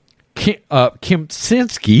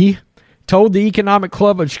Kempczynski told the Economic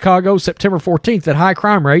Club of Chicago September 14th that high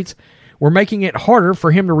crime rates were making it harder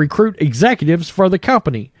for him to recruit executives for the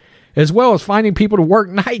company, as well as finding people to work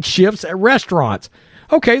night shifts at restaurants.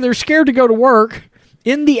 Okay, they're scared to go to work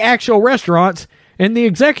in the actual restaurants, and the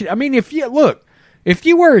executive, I mean, if you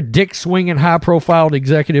were a dick-swinging, high-profile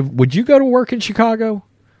executive, would you go to work in Chicago?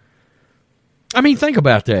 I mean, think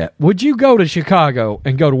about that. Would you go to Chicago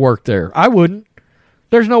and go to work there? I wouldn't.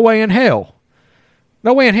 There's no way in hell.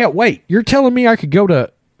 No way in hell. Wait, you're telling me I could go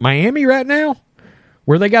to Miami right now,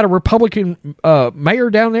 where they got a Republican mayor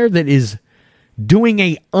down there that is doing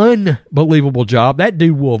a unbelievable job? That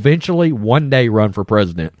dude will eventually one day run for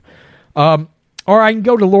president. Or I can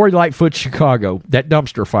go to Lori Lightfoot, Chicago, that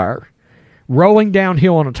dumpster fire, rolling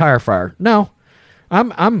downhill on a tire fire. No,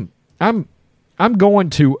 I'm going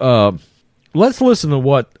to. Let's listen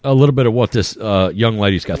to a little bit of what this young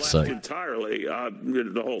lady's got to say. Entirely,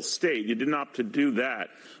 the whole state. You didn't opt to do that,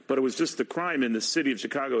 but it was just the crime in the city of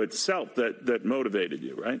Chicago itself that motivated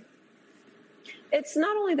you, right? It's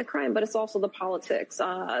not only the crime, but it's also the politics.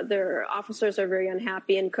 Their officers are very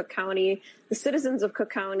unhappy in Cook County. The citizens of Cook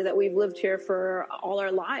County that we've lived here for all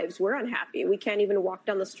our lives, we're unhappy. We can't even walk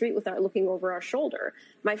down the street without looking over our shoulder.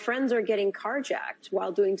 My friends are getting carjacked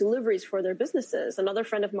while doing deliveries for their businesses. Another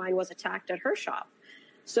friend of mine was attacked at her shop.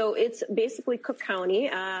 So it's basically Cook County.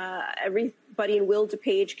 Everybody in Will,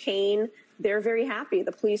 DuPage, Kane, they're very happy.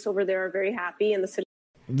 The police over there are very happy, and the city.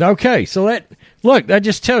 Okay, so that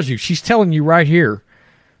just tells you, she's telling you right here,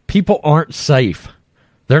 people aren't safe.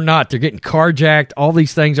 They're not. They're getting carjacked. All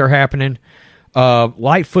these things are happening.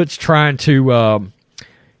 Lightfoot's trying to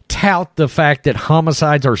tout the fact that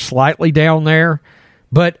homicides are slightly down there,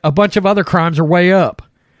 but a bunch of other crimes are way up.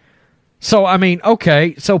 So, I mean,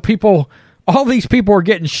 okay, so all these people are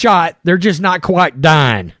getting shot. They're just not quite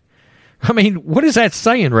dying. I mean, what is that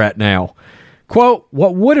saying right now? Quote,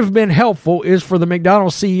 what would have been helpful is for the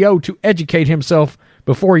McDonald's CEO to educate himself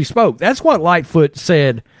before he spoke. That's what Lightfoot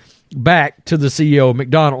said back to the CEO of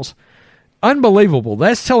McDonald's. Unbelievable.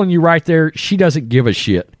 That's telling you right there she doesn't give a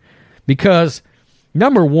shit. Because,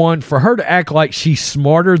 number one, for her to act like she's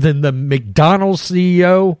smarter than the McDonald's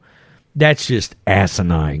CEO, that's just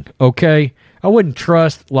asinine, okay? I wouldn't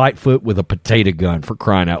trust Lightfoot with a potato gun, for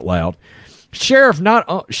crying out loud. Sharif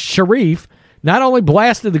not only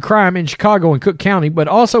blasted the crime in Chicago and Cook County, but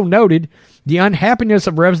also noted the unhappiness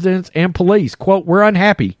of residents and police. Quote, we're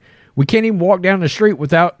unhappy. We can't even walk down the street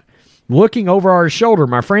without looking over our shoulder.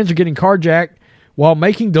 My friends are getting carjacked while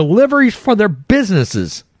making deliveries for their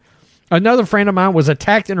businesses. Another friend of mine was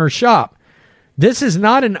attacked in her shop. This is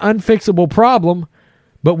not an unfixable problem,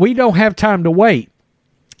 but we don't have time to wait.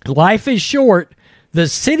 Life is short. The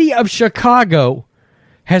city of Chicago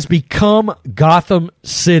has become Gotham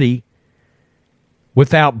City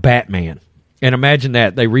without Batman. And imagine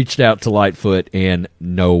that. They reached out to Lightfoot and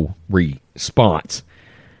no response.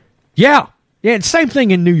 Yeah, and same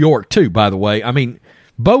thing in New York, too, by the way. I mean,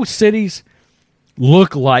 both cities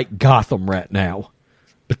look like Gotham right now.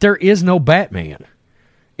 But there is no Batman.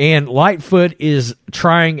 And Lightfoot is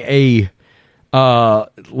trying a,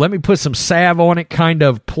 let me put some salve on it, kind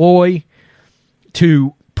of ploy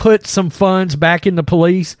to put some funds back in the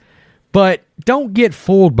police. But don't get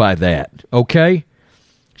fooled by that, okay?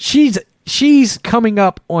 She's coming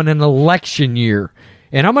up on an election year,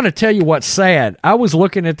 And I'm going to tell you what's sad. I was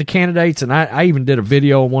looking at the candidates, and I even did a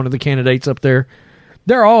video on one of the candidates up there.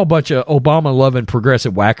 They're all a bunch of Obama-loving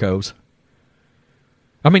progressive wackos.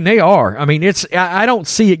 I mean, they are. I mean, I don't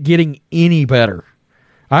see it getting any better.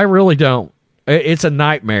 I really don't. It's a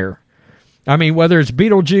nightmare. I mean, whether it's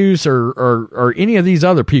Beetlejuice or any of these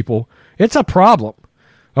other people, it's a problem.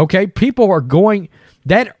 Okay? People are going...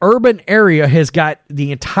 That urban area has got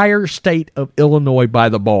the entire state of Illinois by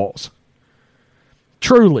the balls.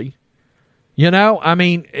 Truly. You know, I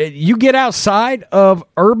mean, you get outside of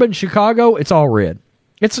urban Chicago, it's all red.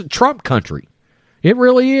 It's a Trump country. It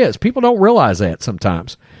really is. People don't realize that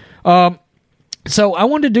sometimes. So I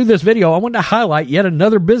wanted to do this video. I wanted to highlight yet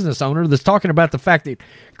another business owner that's talking about the fact that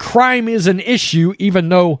crime is an issue, even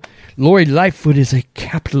though Lori Lightfoot is a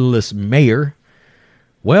capitalist mayor.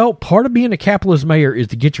 Well, part of being a capitalist mayor is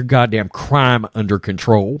to get your goddamn crime under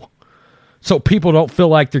control so people don't feel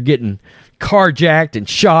like they're getting carjacked and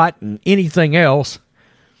shot and anything else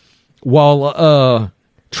while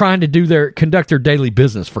trying to conduct their daily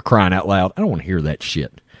business, for crying out loud. I don't want to hear that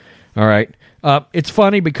shit. All right? It's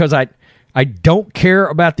funny because I don't care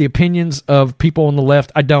about the opinions of people on the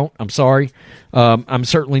left. I don't. I'm sorry. I'm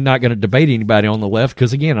certainly not going to debate anybody on the left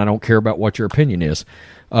because, again, I don't care about what your opinion is.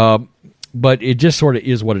 But it just sort of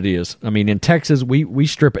is what it is. I mean, in Texas, we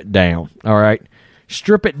strip it down, all right?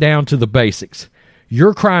 Strip it down to the basics.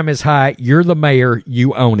 Your crime is high. You're the mayor.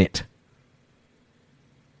 You own it.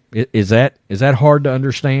 Is that hard to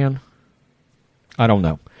understand? I don't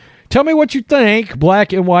know. Tell me what you think,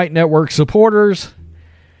 Black and White Network supporters.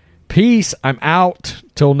 Peace. I'm out.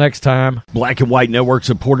 Till next time. Black and White Network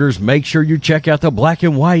supporters, make sure you check out the Black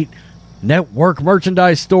and White Network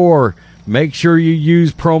merchandise store. Make sure you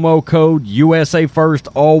use promo code USA First,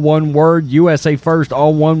 all one word. USA First,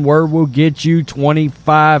 all one word will get you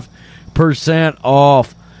 25%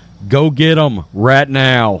 off. Go get them right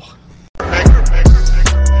now.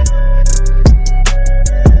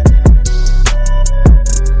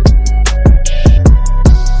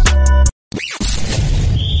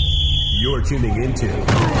 You're tuning into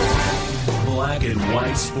Black and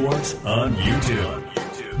White Sports on YouTube.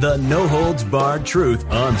 The no-holds-barred truth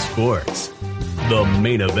on sports. The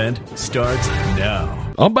main event starts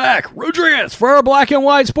now. I'm back. Rodriguez for our Black and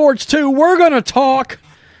White Sports 2. We're going to talk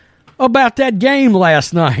about that game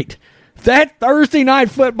last night. That Thursday night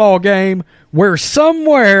football game where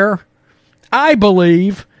somewhere, I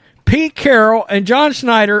believe, Pete Carroll and John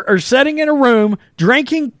Schneider are sitting in a room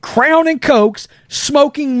drinking Crown and Cokes,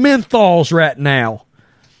 smoking menthols right now.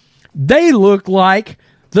 They look like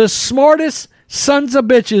the smartest sons of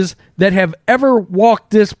bitches that have ever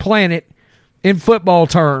walked this planet in football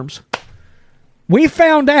terms. We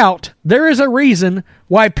found out there is a reason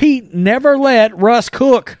why Pete never let Russ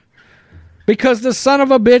cook. Because the son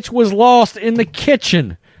of a bitch was lost in the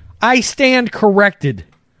kitchen. I stand corrected.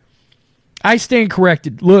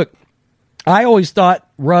 Look, I always thought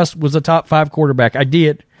Russ was a top 5 quarterback. I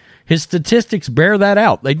did. His statistics bear that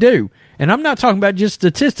out. They do. And I'm not talking about just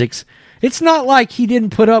statistics. It's not like he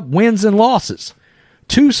didn't put up wins and losses.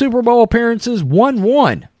 2 Super Bowl appearances,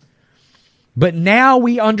 1-1. But now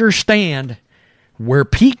we understand where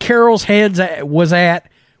Pete Carroll's head was at,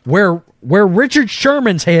 where Richard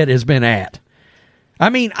Sherman's head has been at.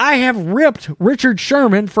 I mean, I have ripped Richard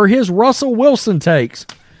Sherman for his Russell Wilson takes.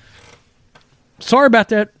 Sorry about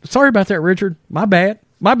that, Richard. My bad.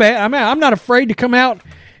 I mean, I'm not afraid to come out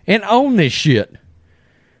and own this shit.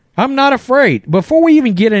 I'm not afraid. Before we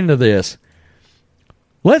even get into this,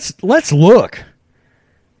 let's look.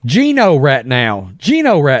 Geno right now.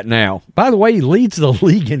 By the way, he leads the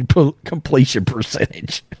league in completion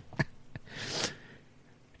percentage.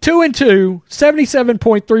 2-2,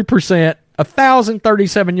 77.3%,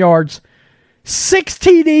 1,037 yards, 6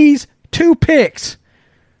 TDs, 2 picks.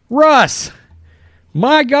 Russ,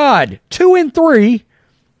 my God, 2-3,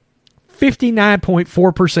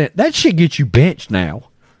 59.4%. That shit gets you benched now.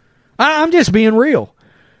 I'm just being real.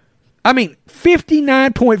 I mean,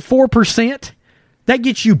 59.4%, that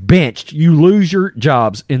gets you benched. You lose your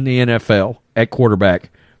jobs in the NFL at quarterback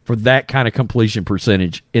for that kind of completion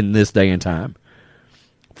percentage in this day and time.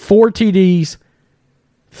 4 TDs,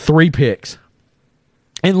 3 picks.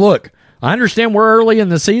 And look, I understand we're early in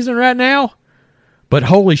the season right now, but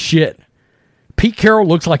holy shit, Pete Carroll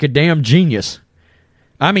looks like a damn genius.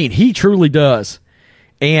 I mean, he truly does.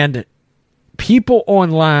 And people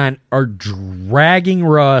online are dragging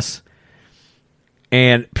Russ,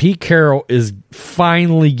 and Pete Carroll is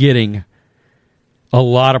finally getting a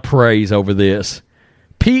lot of praise over this.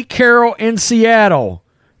 Pete Carroll in Seattle.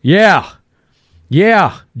 Yeah.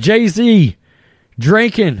 Jay-Z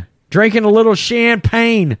drinking a little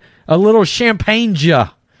champagne a little champagne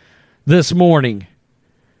this morning.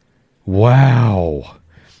 Wow.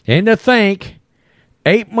 And to think,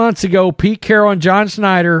 8 months ago, Pete Carroll and John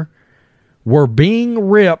Schneider were being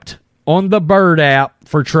ripped on the Bird app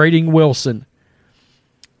for trading Wilson.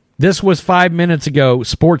 This was 5 minutes ago,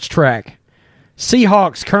 Sports Track.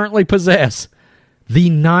 Seahawks currently possess the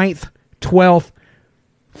 9th, 12th,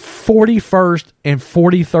 41st, and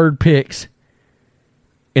 43rd picks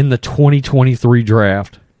in the 2023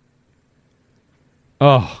 draft.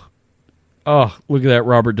 Oh, look at that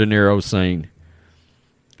Robert De Niro scene.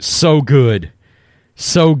 So good.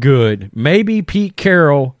 So good. Maybe Pete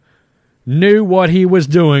Carroll knew what he was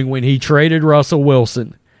doing when he traded Russell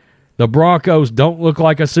Wilson. The Broncos don't look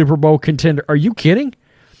like a Super Bowl contender. Are you kidding?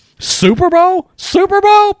 Super Bowl? Super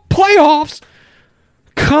Bowl? Playoffs?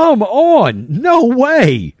 Come on. No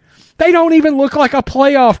way. They don't even look like a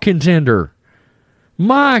playoff contender.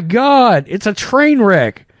 My God. It's a train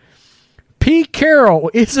wreck. Pete Carroll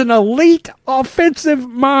is an elite offensive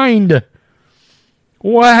mind.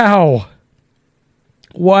 Wow.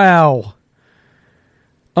 Wow.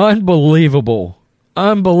 Unbelievable.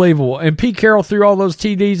 Unbelievable. And Pete Carroll threw all those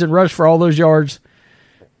TDs and rushed for all those yards.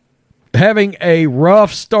 Having a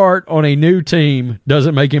rough start on a new team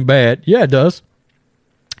doesn't make him bad. Yeah, it does.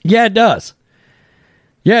 Yeah, it does.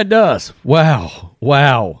 Yeah, it does. Wow.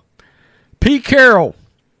 Wow. Pete Carroll.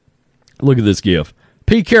 Look at this gif.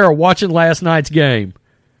 Pete Carroll watching last night's game.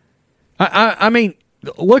 I mean,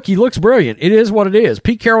 look, he looks brilliant. It is what it is.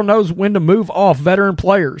 Pete Carroll knows when to move off veteran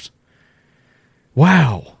players.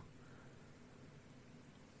 Wow.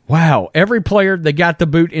 Wow. Every player that got the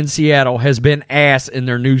boot in Seattle has been ass in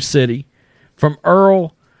their new city. From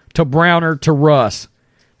Earl to Browner to Russ.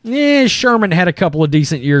 Sherman had a couple of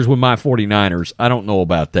decent years with my 49ers. I don't know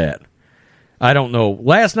about that. I don't know.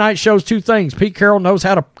 Last night shows two things. Pete Carroll knows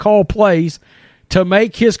how to call plays to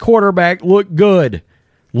make his quarterback look good.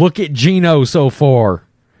 Look at Geno so far.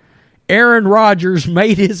 Aaron Rodgers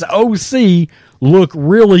made his OC look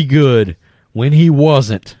really good when he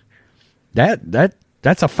wasn't.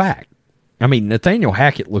 That's a fact. I mean, Nathaniel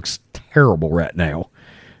Hackett looks terrible right now.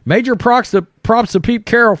 Major props to Pete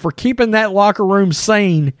Carroll for keeping that locker room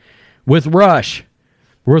sane with Russ.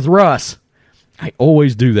 I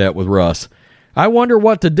always do that with Russ. I wonder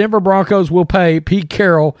what the Denver Broncos will pay Pete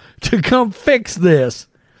Carroll to come fix this.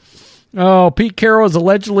 Oh, Pete Carroll is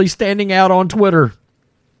allegedly standing out on Twitter.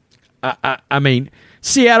 I mean,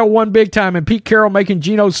 Seattle won big time, and Pete Carroll making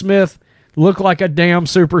Geno Smith look like a damn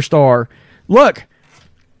superstar. Look,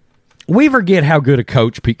 we forget how good a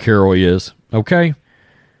coach Pete Carroll is, okay?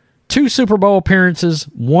 2 Super Bowl appearances,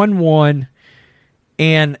 1-1,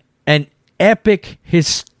 and an epic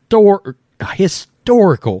historical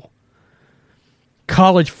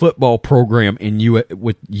college football program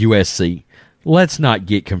with USC. Let's not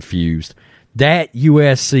get confused. That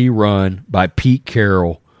USC run by Pete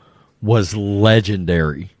Carroll was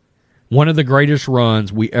legendary. One of the greatest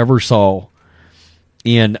runs we ever saw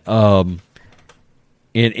in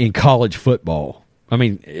college football. I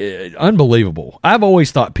mean, unbelievable. I've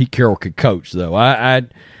always thought Pete Carroll could coach, though.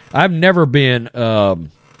 I've never been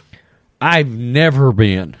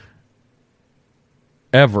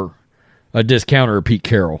ever a discounter of Pete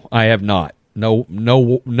Carroll. I have not. No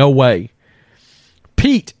way.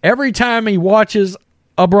 Pete, every time he watches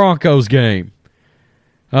a Broncos game,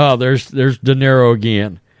 there's De Niro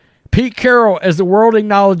again. Pete Carroll, as the world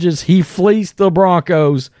acknowledges, he fleeced the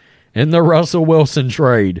Broncos in the Russell Wilson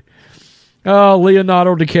trade.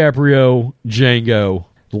 Leonardo DiCaprio, Django.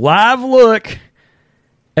 Live look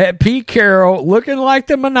at Pete Carroll looking like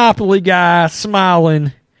the Monopoly guy,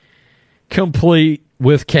 smiling, complete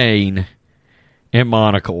with cane and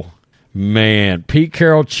monocle. Man, Pete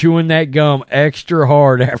Carroll chewing that gum extra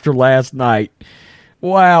hard after last night.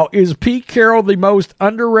 Wow, is Pete Carroll the most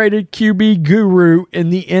underrated QB guru in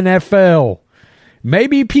the NFL?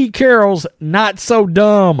 Maybe Pete Carroll's not so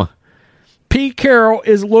dumb. Pete Carroll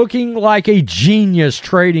is looking like a genius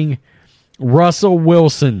trading Russell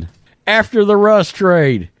Wilson. After the Russ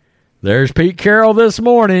trade, there's Pete Carroll this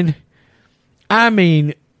morning. I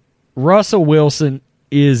mean, Russell Wilson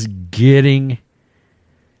is getting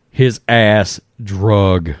his ass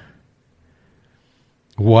drug.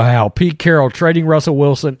 Wow, Pete Carroll trading Russell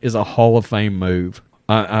Wilson is a Hall of Fame move.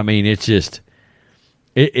 I mean, it's just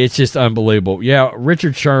unbelievable. Yeah,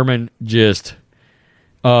 Richard Sherman just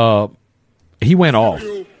he went off.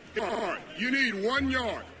 You need 1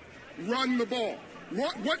 yard. Run the ball.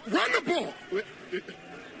 Run the ball.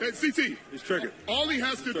 CT. He's triggered. All he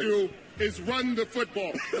has to do is run the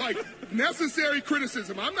football. Like, necessary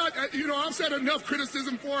criticism. I'm not, I've said enough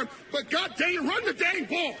criticism for him, but God dang it, run the dang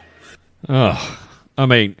ball. I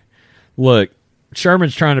mean, look,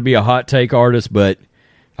 Sherman's trying to be a hot take artist, but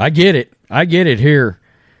I get it. I get it here.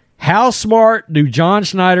 How smart do John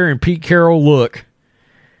Schneider and Pete Carroll look?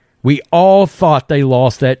 We all thought they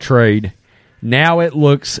lost that trade. Now it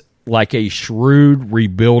looks like a shrewd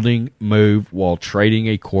rebuilding move while trading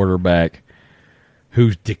a quarterback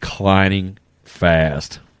who's declining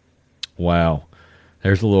fast. Wow.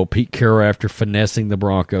 There's a little Pete Carroll after finessing the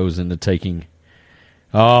Broncos into taking...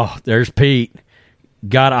 Oh, there's Pete.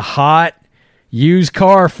 Got a hot used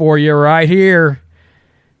car for you right here.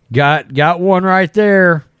 Got one right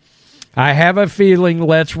there. I have a feeling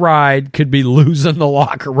Let's Ride could be losing the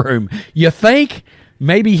locker room. You think?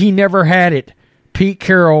 Maybe he never had it. Pete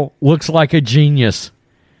Carroll looks like a genius.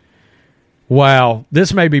 Wow.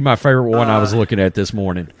 This may be my favorite one I was looking at this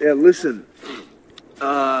morning. Yeah, listen.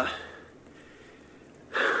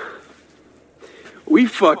 We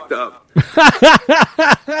fucked up.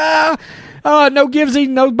 Oh, no givesies,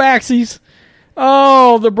 no backsies.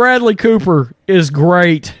 Oh, the Bradley Cooper is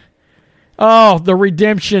great. Oh, the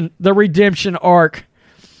redemption arc.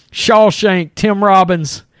 Shawshank, Tim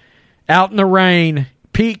Robbins, out in the rain.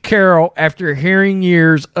 Pete Carroll, after hearing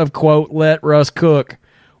years of, quote, let Russ cook.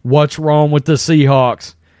 What's wrong with the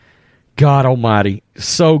Seahawks? God almighty.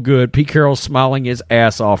 So good. Pete Carroll's smiling his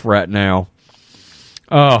ass off right now.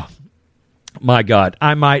 Oh, my God.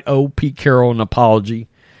 I might owe Pete Carroll an apology.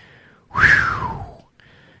 Whew.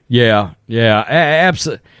 Yeah.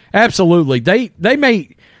 Absolutely. They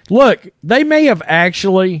may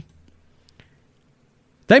actually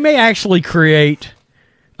create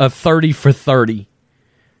a 30 for 30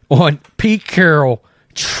 on Pete Carroll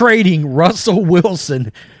trading Russell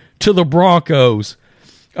Wilson to the Broncos.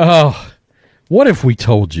 Oh, what if we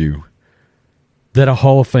told you that a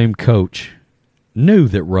Hall of Fame coach knew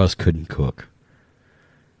that Russ couldn't cook?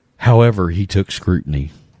 However, he took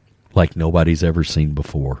scrutiny like nobody's ever seen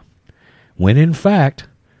before, when in fact,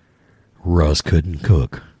 Russ couldn't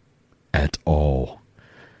cook at all.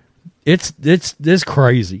 It's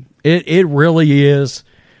crazy. It really is.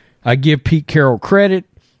 I give Pete Carroll credit.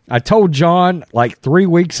 I told John like 3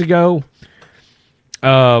 weeks ago,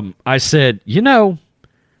 I said, Geno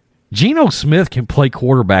Smith can play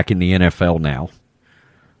quarterback in the NFL now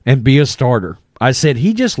and be a starter. I said,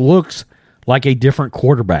 he just looks like a different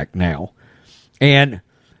quarterback now. And,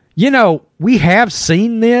 we have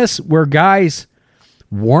seen this where guys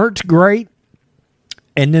weren't great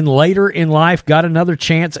and then later in life got another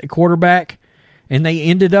chance at quarterback and they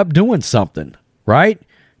ended up doing something, right?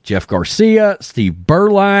 Jeff Garcia, Steve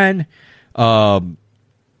Berline,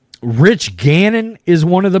 Rich Gannon is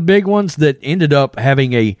one of the big ones that ended up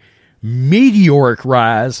having a meteoric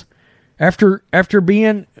rise after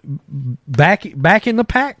being back in the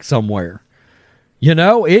pack somewhere.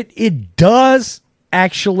 It does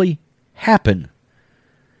actually happen.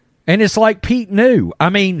 And it's like Pete knew. I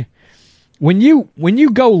mean, when you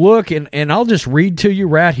go look, and I'll just read to you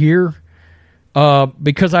right here,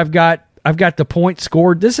 because I've got the points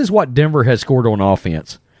scored. This is what Denver has scored on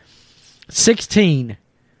offense. 16,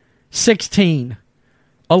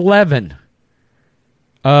 11,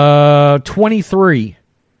 23,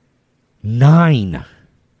 9.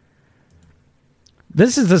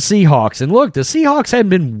 This is the Seahawks. And look, the Seahawks hadn't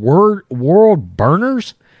been world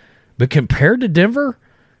burners, but compared to Denver,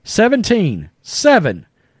 17, 7,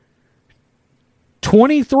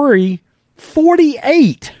 23,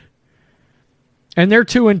 48. And they're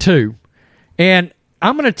 2-2. And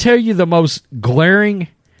I'm going to tell you the most glaring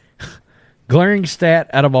stat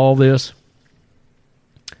out of all this.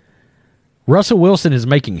 Russell Wilson is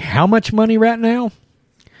making how much money right now?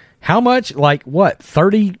 How much? Like what?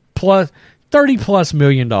 $30 plus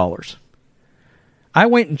million. I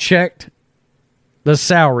went and checked the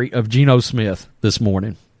salary of Geno Smith this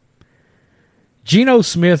morning. Geno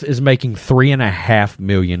Smith is making $3.5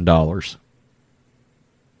 million.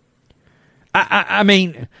 I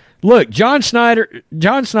mean, look, John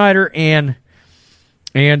Schneider and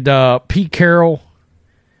Pete Carroll,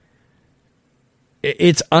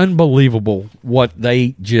 it's unbelievable what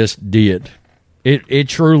they just did. It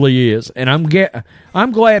truly is. And I'm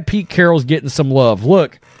glad Pete Carroll's getting some love.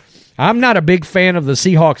 Look, I'm not a big fan of the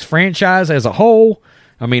Seahawks franchise as a whole.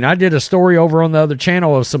 I mean, I did a story over on the other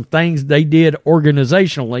channel of some things they did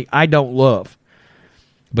organizationally I don't love.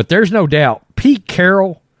 But there's no doubt Pete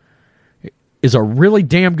Carroll is a really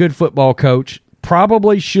damn good football coach,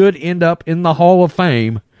 probably should end up in the Hall of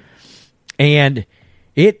Fame. And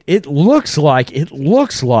it looks like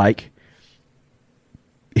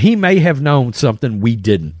he may have known something we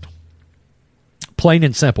didn't. Plain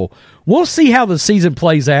and simple. We'll see how the season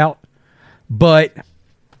plays out, but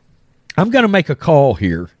I'm going to make a call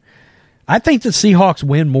here. I think the Seahawks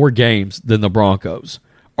win more games than the Broncos,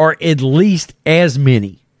 or at least as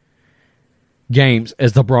many games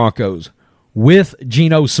as the Broncos with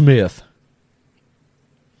Geno Smith.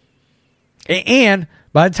 And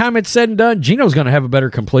by the time it's said and done, Geno's going to have a better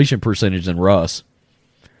completion percentage than Russ.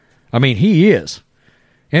 I mean, he is.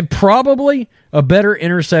 And probably a better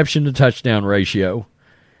interception to touchdown ratio.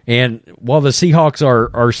 And while the Seahawks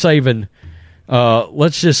are saving,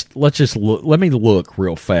 let's just look. Let me look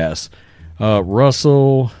real fast.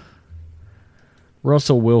 Russell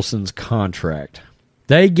Wilson's contract.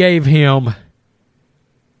 They gave him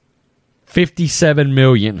 $57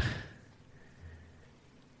 million.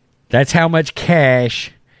 That's how much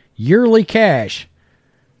cash, yearly cash,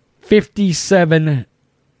 $57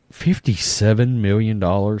 million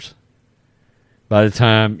by the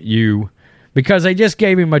time because they just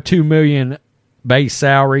gave him a $2 million base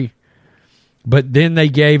salary, but then they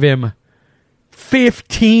gave him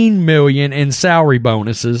 $15 million in salary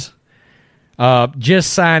bonuses,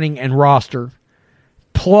 just signing and roster,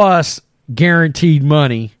 plus guaranteed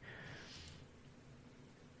money.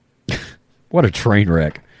 What a train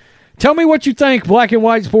wreck. Tell me what you think, Black and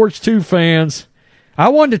White Sports 2 fans. I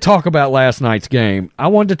wanted to talk about last night's game. I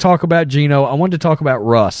wanted to talk about Geno. I wanted to talk about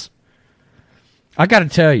Russ. I got to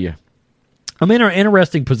tell you, I'm in an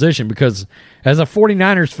interesting position because as a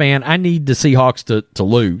 49ers fan, I need the Seahawks to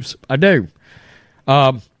lose. I do.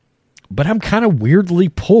 But I'm kind of weirdly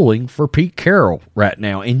pulling for Pete Carroll right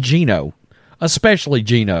now and Geno, especially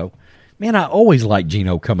Geno. Man, I always liked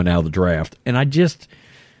Geno coming out of the draft. And I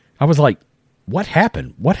was like, what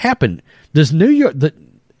happened? What happened? Does New York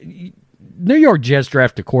Jets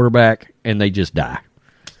draft a quarterback and they just die?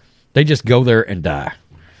 They just go there and die.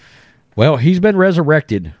 Well, he's been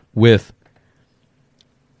resurrected with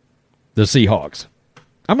the Seahawks.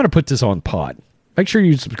 I'm going to put this on pod. Make sure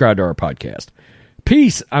you subscribe to our podcast.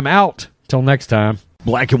 Peace. I'm out. Till next time.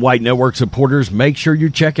 Black and White Network supporters, make sure you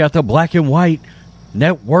check out the Black and White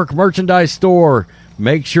Network merchandise store.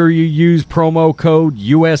 Make sure you use promo code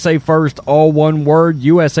USA First, all one word.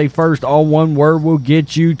 USA First, all one word will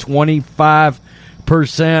get you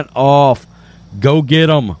 25% off. Go get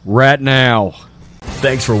them right now.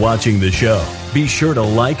 Thanks for watching the show. Be sure to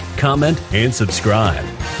like, comment, and subscribe.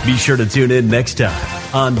 Be sure to tune in next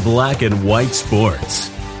time on Black and White Sports.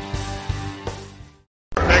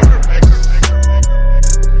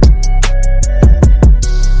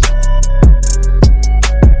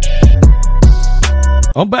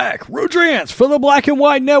 I'm back. Rudrance for the Black and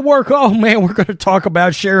White Network. Oh, man, we're going to talk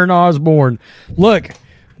about Sharon Osbourne. Look,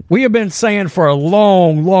 we have been saying for a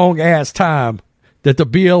long, long-ass time that the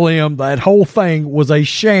BLM, that whole thing, was a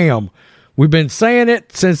sham. We've been saying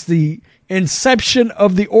it since the inception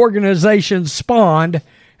of the organization spawned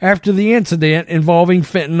after the incident involving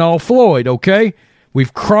Fentanyl Floyd, okay?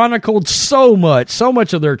 We've chronicled so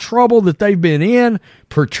much of their trouble that they've been in,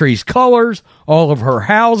 Patrisse Cullors, all of her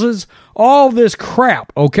houses, all this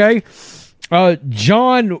crap, okay?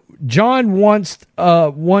 John once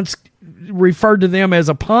referred to them as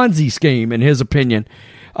a Ponzi scheme, in his opinion.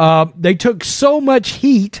 They took so much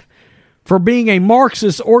heat for being a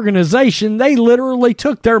Marxist organization, they literally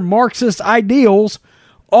took their Marxist ideals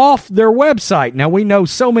off their website. Now, we know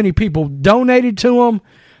so many people donated to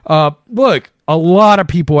them. Look, a lot of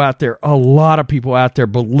people out there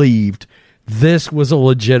believed this was a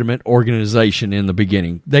legitimate organization in the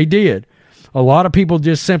beginning. They did. A lot of people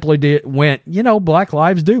just simply went, Black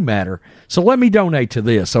lives do matter. So let me donate to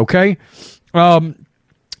this, okay? A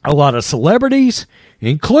lot of celebrities,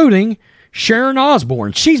 including Sharon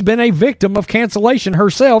Osbourne. She's been a victim of cancellation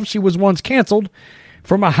herself. She was once canceled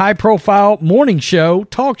from a high-profile morning show,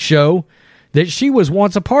 talk show, that she was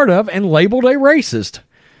once a part of and labeled a racist.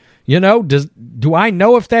 Do I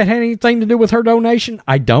know if that had anything to do with her donation?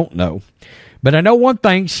 I don't know. But I know one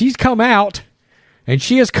thing. She's come out, and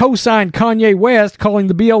she has co-signed Kanye West, calling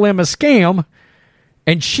the BLM a scam,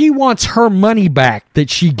 and she wants her money back that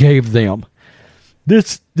she gave them.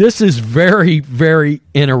 This is very, very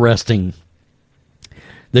interesting.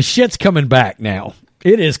 The shit's coming back now.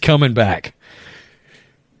 It is coming back.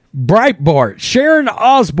 Breitbart, Sharon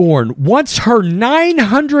Osbourne wants her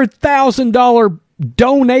 $900,000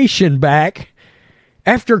 donation back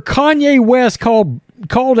after Kanye West called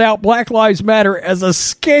out Black Lives Matter as a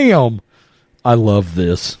scam. I love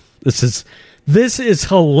this. This is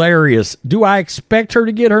hilarious. Do I expect her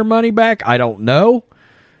to get her money back? I don't know.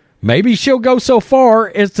 Maybe she'll go so far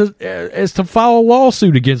as to file a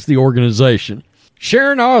lawsuit against the organization.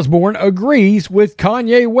 Sharon Osbourne agrees with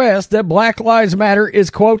Kanye West that Black Lives Matter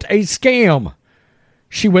is, quote, a scam.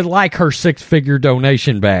 She would like her 6-figure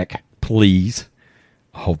donation back, please.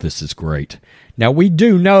 Oh, this is great. Now, we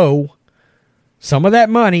do know some of that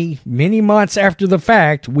money, many months after the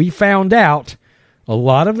fact, we found out a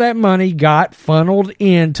lot of that money got funneled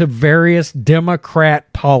into various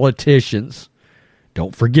Democrat politicians.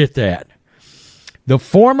 Don't forget that. The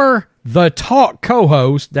former The Talk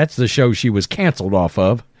co-host, that's the show she was canceled off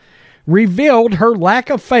of, revealed her lack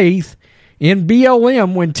of faith in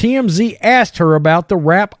BLM when TMZ asked her about the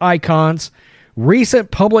rap icon's recent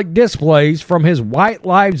public displays, from his White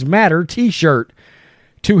Lives Matter t-shirt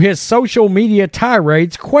to his social media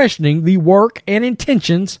tirades questioning the work and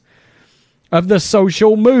intentions of the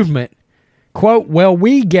social movement. Quote, well,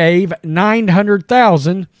 we gave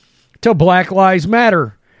 $900,000 to Black Lives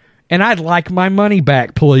Matter, and I'd like my money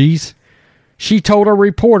back, please, she told a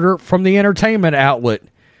reporter from the entertainment outlet.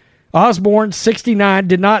 Osborne, 69,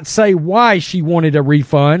 did not say why she wanted a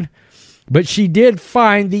refund, but she did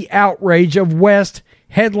find the outrage of West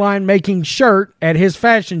headline-making shirt at his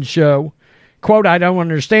fashion show. Quote, I don't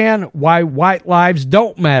understand why white lives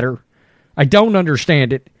don't matter. I don't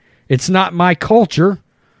understand it. It's not my culture.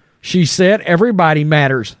 She said, everybody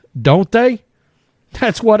matters, don't they?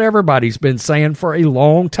 That's what everybody's been saying for a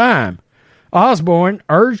long time. Osborne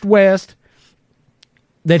urged West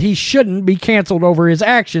that he shouldn't be canceled over his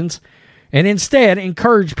actions and instead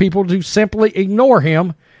encouraged people to simply ignore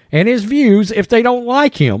him and his views if they don't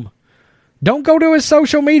like him. Don't go to his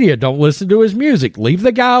social media. Don't listen to his music. Leave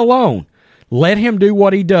the guy alone. Let him do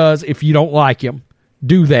what he does. If you don't like him,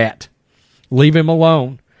 do that. Leave him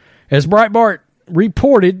alone. As Breitbart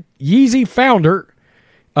reported, Yeezy founder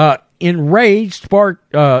enraged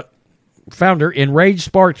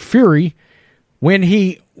sparked fury when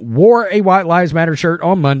he wore a White Lives Matter shirt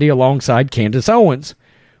on Monday alongside Candace Owens.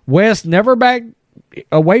 West never backed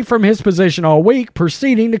away from his position all week,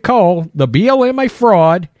 proceeding to call the BLM a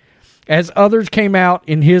fraud as others came out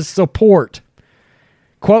in his support.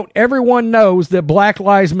 Quote, everyone knows that Black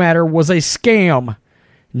Lives Matter was a scam.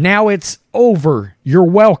 Now it's over. You're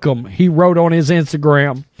welcome, he wrote on his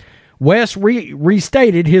Instagram. West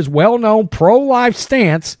restated his well-known pro-life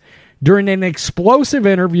stance during an explosive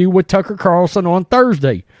interview with Tucker Carlson on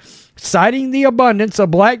Thursday, citing the abundance of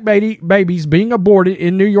black babies being aborted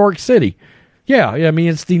in New York City. Yeah, I mean,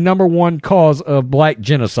 it's the number one cause of black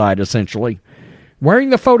genocide, essentially. Wearing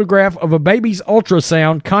the photograph of a baby's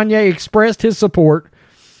ultrasound, Kanye expressed his support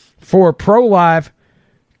for pro-life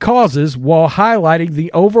causes while highlighting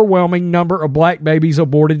the overwhelming number of black babies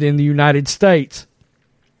aborted in the United States.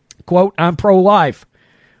 Quote, I'm pro-life.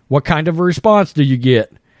 What kind of a response do you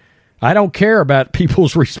get? I don't care about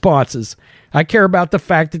people's responses. I care about the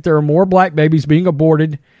fact that there are more black babies being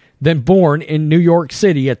aborted than born in New York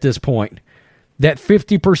City at this point. That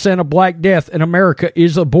 50% of black death in America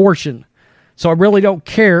is abortion. So I really don't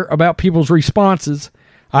care about people's responses.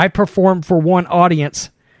 I perform for one audience,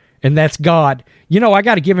 and that's God. You know, I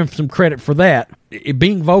got to give him some credit for that,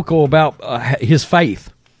 being vocal about his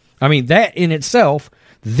faith. I mean, that in itself,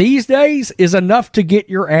 these days, is enough to get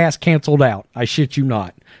your ass canceled out. I shit you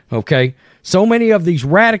not. Okay? So many of these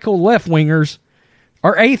radical left-wingers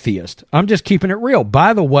are atheists. I'm just keeping it real.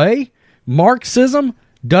 By the way, Marxism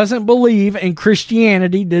doesn't believe in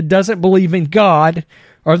Christianity, that doesn't believe in God,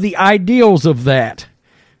 or the ideals of that.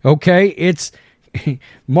 Okay? It's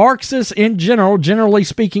Marxists in general, generally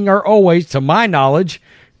speaking, are always, to my knowledge,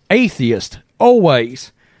 atheist.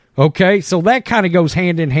 Always. Okay? So that kind of goes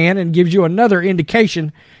hand in hand and gives you another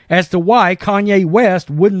indication as to why Kanye West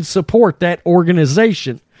wouldn't support that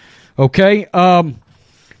organization. Okay?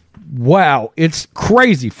 Wow. It's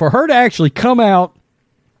crazy for her to actually come out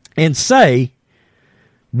and say,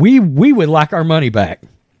 we would like our money back.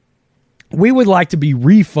 We would like to be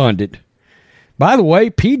refunded. By the way,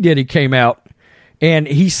 P. Diddy came out and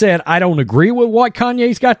he said, I don't agree with what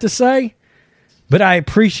Kanye's got to say, but I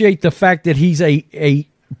appreciate the fact that he's a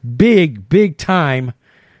big time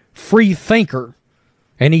free thinker.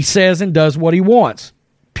 And he says and does what he wants.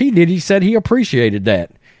 P. Diddy said he appreciated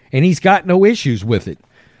that. And he's got no issues with it.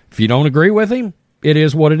 If you don't agree with him, it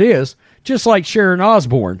is what it is. Just like Sharon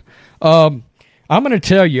Osbourne. I'm going to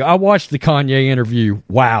tell you, I watched the Kanye interview.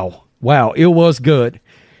 Wow, it was good.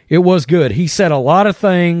 It was good. He said a lot of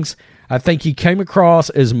things. I think he came across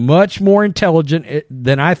as much more intelligent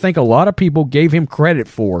than I think a lot of people gave him credit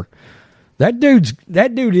for. That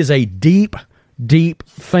dude is a deep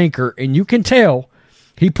thinker, and you can tell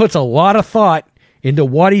he puts a lot of thought into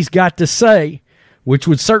what he's got to say, which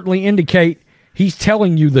would certainly indicate he's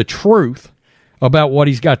telling you the truth about what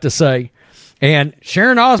he's got to say. And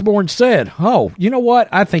Sharon Osbourne said, oh, you know what?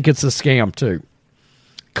 I think it's a scam too.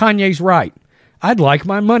 Kanye's right. I'd like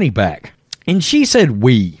my money back. And she said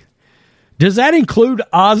we. Does that include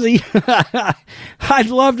Ozzy? I'd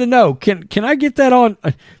love to know. Can I get that on?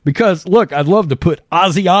 Because, look, I'd love to put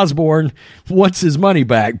Ozzy Osbourne wants his money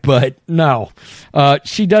back, but no.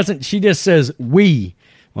 She doesn't. She just says, we.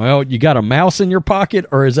 Well, you got a mouse in your pocket,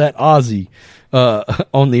 or is that Ozzy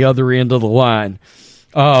on the other end of the line?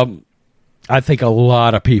 I think a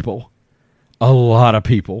lot of people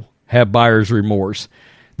have buyer's remorse.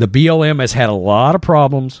 The BLM has had a lot of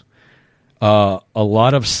problems. A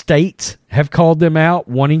lot of states have called them out,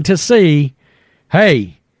 wanting to see,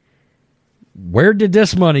 hey, where did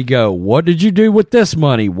this money go? What did you do with this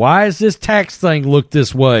money? Why is this tax thing look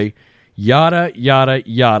this way? Yada, yada,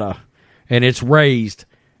 yada. And it's raised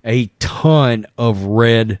a ton of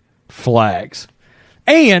red flags.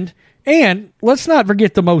 And let's not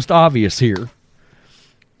forget the most obvious here.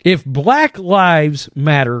 If Black Lives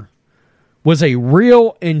Matter was a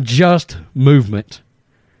real and just movement,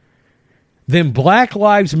 then Black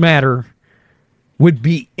Lives Matter would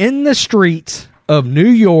be in the streets of New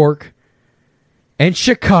York and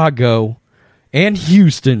Chicago and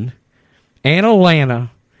Houston and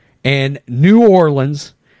Atlanta and New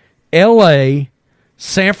Orleans, LA,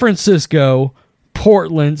 San Francisco,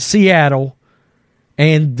 Portland, Seattle,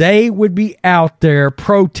 and they would be out there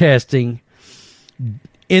protesting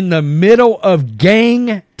in the middle of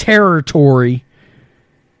gang territory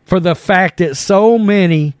for the fact that so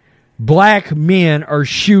many black men are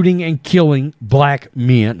shooting and killing black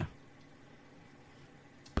men.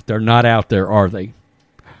 But they're not out there, are they?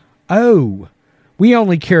 Oh, we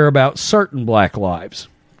only care about certain black lives.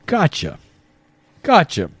 Gotcha.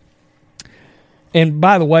 And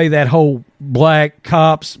by the way, that whole black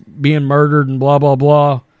cops being murdered and blah, blah,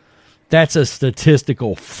 blah, that's a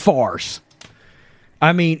statistical farce.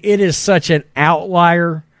 I mean, it is such an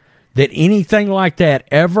outlier that anything like that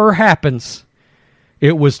ever happens.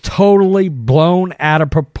 It was totally blown out of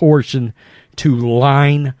proportion to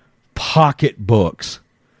line pocketbooks.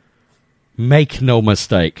 Make no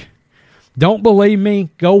mistake. Don't believe me?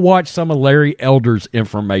 Go watch some of Larry Elder's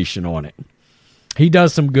information on it. He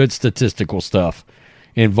does some good statistical stuff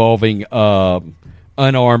involving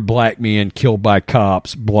unarmed black men killed by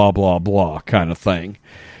cops, blah, blah, blah kind of thing.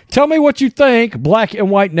 Tell me what you think, Black and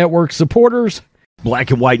White Network supporters. Black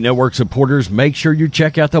and White Network supporters, make sure you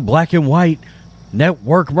check out the Black and White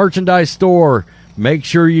Network merchandise store. Make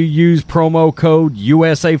sure you use promo code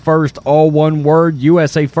USA First, all one word.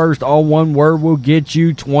 USA First, all one word will get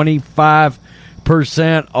you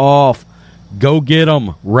 25% off. Go get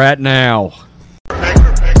them right now.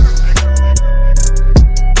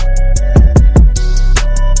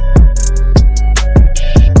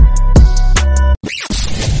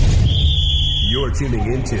 You're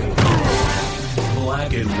tuning into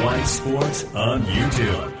Black and White Sports on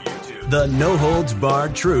YouTube. The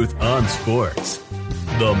no-holds-barred truth on sports.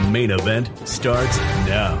 The main event starts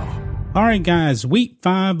now. All right, guys, week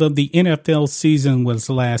 5 of the NFL season was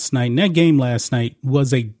last night, and that game last night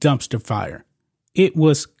was a dumpster fire. It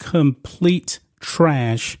was complete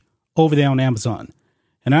trash over there on Amazon.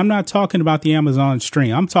 And I'm not talking about the Amazon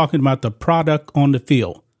stream. I'm talking about the product on the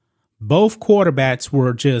field. Both quarterbacks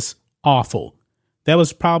were just awful. That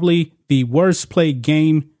was probably the worst played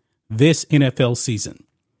game this NFL season.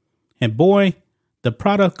 And boy, the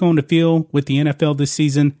product on the field with the NFL this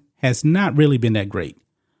season has not really been that great.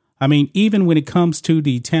 I mean, even when it comes to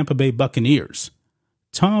the Tampa Bay Buccaneers,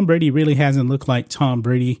 Tom Brady really hasn't looked like Tom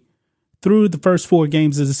Brady through the first 4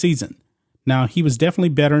 games of the season. Now, he was definitely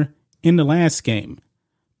better in the last game,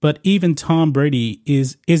 but even Tom Brady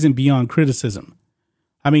isn't beyond criticism.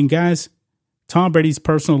 I mean, guys, Tom Brady's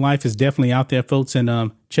personal life is definitely out there, folks,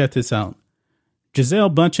 and check this out. Gisele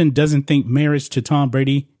Bündchen doesn't think marriage to Tom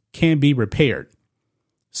Brady can be repaired.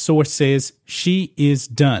 Source says she is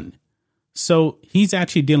done. So he's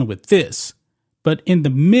actually dealing with this, but in the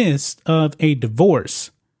midst of a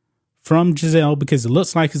divorce from Gisele, because it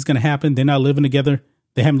looks like it's going to happen. They're not living together.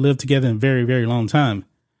 They haven't lived together in a very, very long time.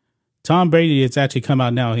 Tom Brady has actually come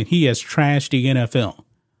out now and he has trashed the NFL.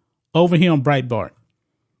 Over here on Breitbart,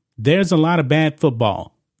 there's a lot of bad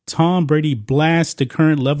football. Tom Brady blasts the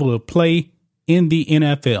current level of play in the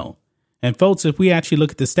NFL. And folks, if we actually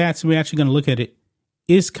look at the stats, we're actually going to look at it.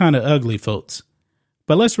 It's kind of ugly, folks.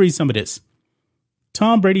 But let's read some of this.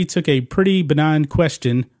 Tom Brady took a pretty benign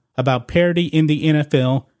question about parity in the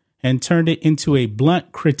NFL and turned it into a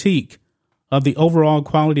blunt critique of the overall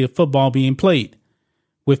quality of football being played.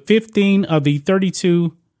 With 15 of the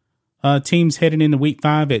 32 teams heading into week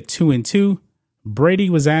 5 at 2-2, Brady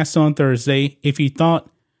was asked on Thursday if he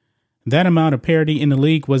thought that amount of parity in the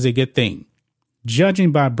league was a good thing.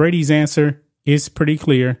 Judging by Brady's answer, it's pretty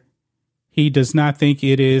clear he does not think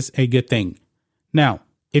it is a good thing. Now,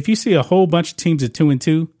 if you see a whole bunch of teams at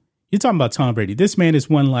 2-2, you're talking about Tom Brady. This man has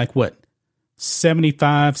won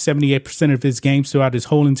 78% of his games throughout his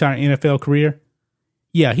whole entire NFL career.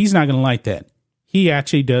 Yeah, he's not going to like that. He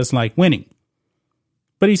actually does like winning.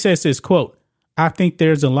 But he says this, quote, "I think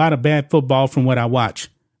there's a lot of bad football from what I watch,"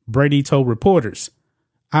 Brady told reporters.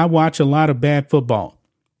 "I watch a lot of bad football.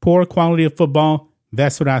 Poor quality of football,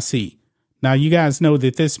 that's what I see." Now, you guys know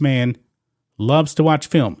that this man loves to watch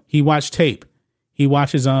film. He watched tape. He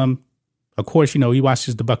watches, of course, he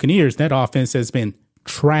watches the Buccaneers. That offense has been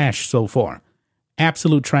trash so far.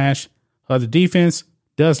 Absolute trash. The defense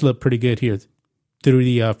does look pretty good here through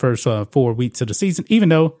the first 4 weeks of the season, even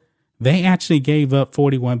though they actually gave up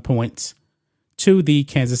 41 points to the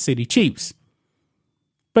Kansas City Chiefs.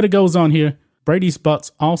 But it goes on here. Brady's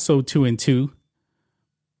Bucs, also 2-2,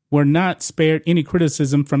 were not spared any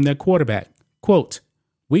criticism from their quarterback. Quote,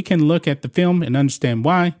 "We can look at the film and understand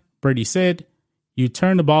why," Brady said. "You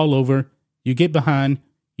turn the ball over, you get behind,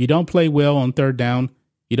 you don't play well on third down,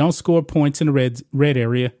 you don't score points in the red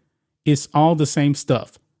area. It's all the same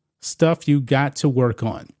stuff you got to work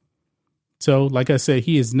on." So, like I said,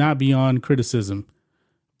 he is not beyond criticism.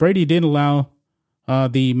 Brady did allow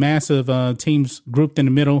the massive teams grouped in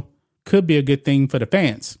the middle. Could be a good thing for the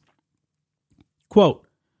fans. Quote,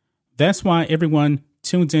 "That's why everyone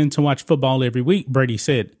tunes in to watch football every week," Brady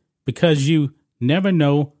said, "because you never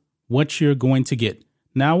know what you're going to get."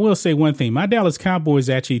 Now, I will say one thing. My Dallas Cowboys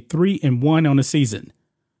actually 3-1 on the season.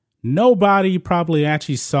 Nobody probably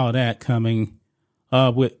actually saw that coming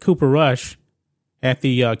with Cooper Rush at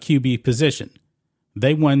the QB position.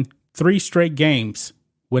 They won 3 straight games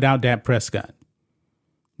without Dak Prescott.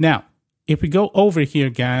 Now, if we go over here,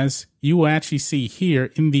 guys, you will actually see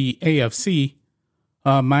here in the AFC,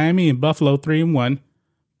 Miami and Buffalo 3-1,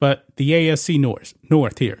 but the AFC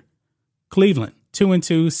North here, Cleveland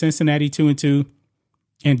 2-2, Cincinnati 2-2,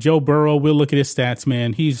 and Joe Burrow. We'll look at his stats,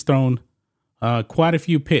 man. He's thrown quite a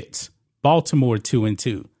few picks. Baltimore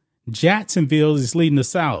 2-2, Jacksonville is leading the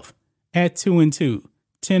South at 2-2,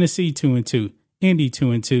 Tennessee 2-2, Indy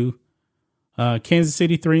 2-2, Kansas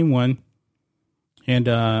City 3-1, and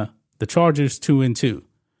the Chargers 2-2.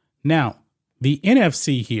 Now, the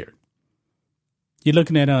NFC here. You're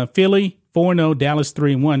looking at Philly 4-0, Dallas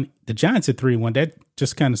 3-1, the Giants at 3-1. That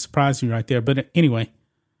just kind of surprised me right there. But anyway,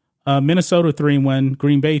 Minnesota 3-1,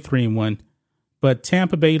 Green Bay 3-1, but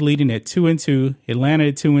Tampa Bay leading at 2-2, Atlanta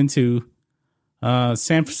at 2-2,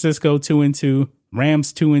 San Francisco 2-2,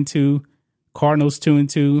 Rams 2-2, Cardinals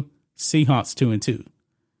 2-2, Seahawks 2-2.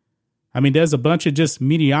 I mean, there's a bunch of just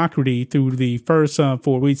mediocrity through the first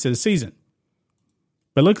 4 weeks of the season.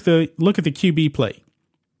 But look at the QB play.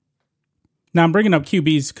 Now, I'm bringing up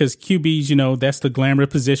QBs because QBs, that's the glamour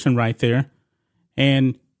position right there.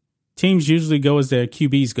 And teams usually go as their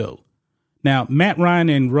QBs go. Now, Matt Ryan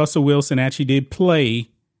and Russell Wilson actually did play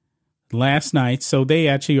last night, so they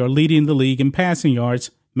actually are leading the league in passing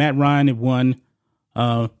yards. Matt Ryan at 1,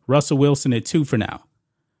 Russell Wilson at 2 for now.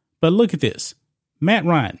 But look at this. Matt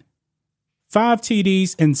Ryan, 5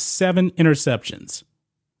 TDs and 7 interceptions.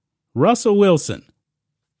 Russell Wilson,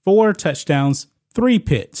 4 touchdowns, 3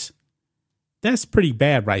 picks. That's pretty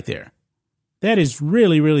bad right there. That is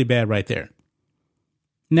really, really bad right there.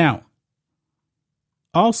 Now,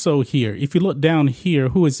 also here, if you look down here,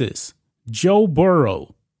 who is this? Joe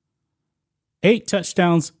Burrow. 8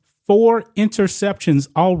 touchdowns, 4 interceptions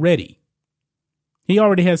already. He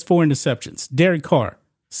already has 4 interceptions. Derek Carr,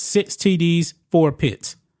 6 TDs, 4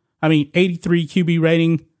 picks. 83 QB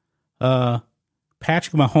rating.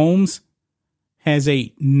 Patrick Mahomes has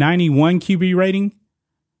a 91 QB rating.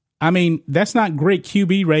 That's not great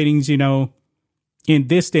QB ratings, in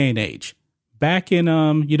this day and age. Back in, the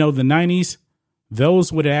 90s,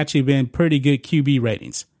 those would have actually been pretty good QB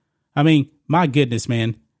ratings. My goodness,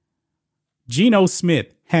 man. Geno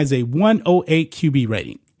Smith has a 108 QB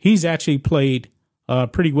rating. He's actually played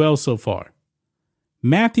pretty well so far.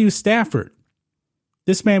 Matthew Stafford.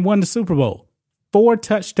 This man won the Super Bowl. 4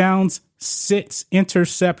 touchdowns, 6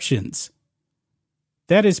 interceptions.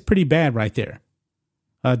 That is pretty bad right there.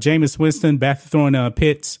 Jameis Winston back to throwing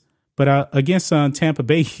picks. But against Tampa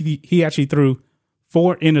Bay, he actually threw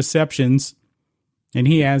 4 interceptions. And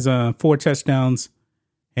he has 4 touchdowns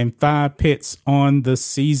and 5 picks on the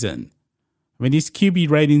season. These QB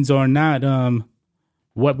ratings are not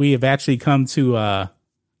what we have actually come to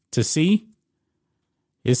see.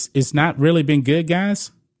 It's not really been good,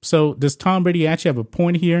 guys. So does Tom Brady actually have a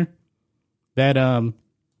point here that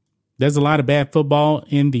there's a lot of bad football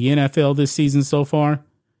in the NFL this season so far?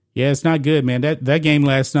 Yeah, it's not good, man. That game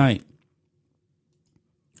last night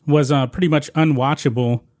was pretty much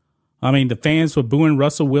unwatchable. The fans were booing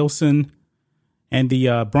Russell Wilson, and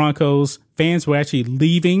the Broncos fans were actually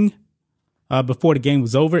leaving before the game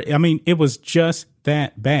was over. I mean, it was just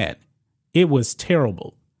that bad. It was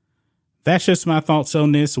terrible. That's just my thoughts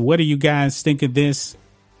on this. What do you guys think of this?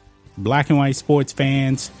 Black and white sports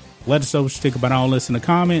fans, let us know what you think about all this in the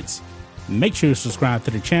comments. Make sure you subscribe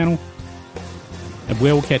to the channel, and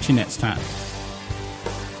we'll catch you next time.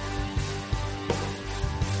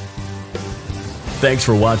 Thanks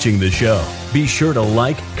for watching the show. Be sure to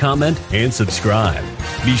like, comment, and subscribe.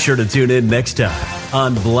 Be sure to tune in next time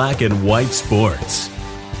on Black and White Sports.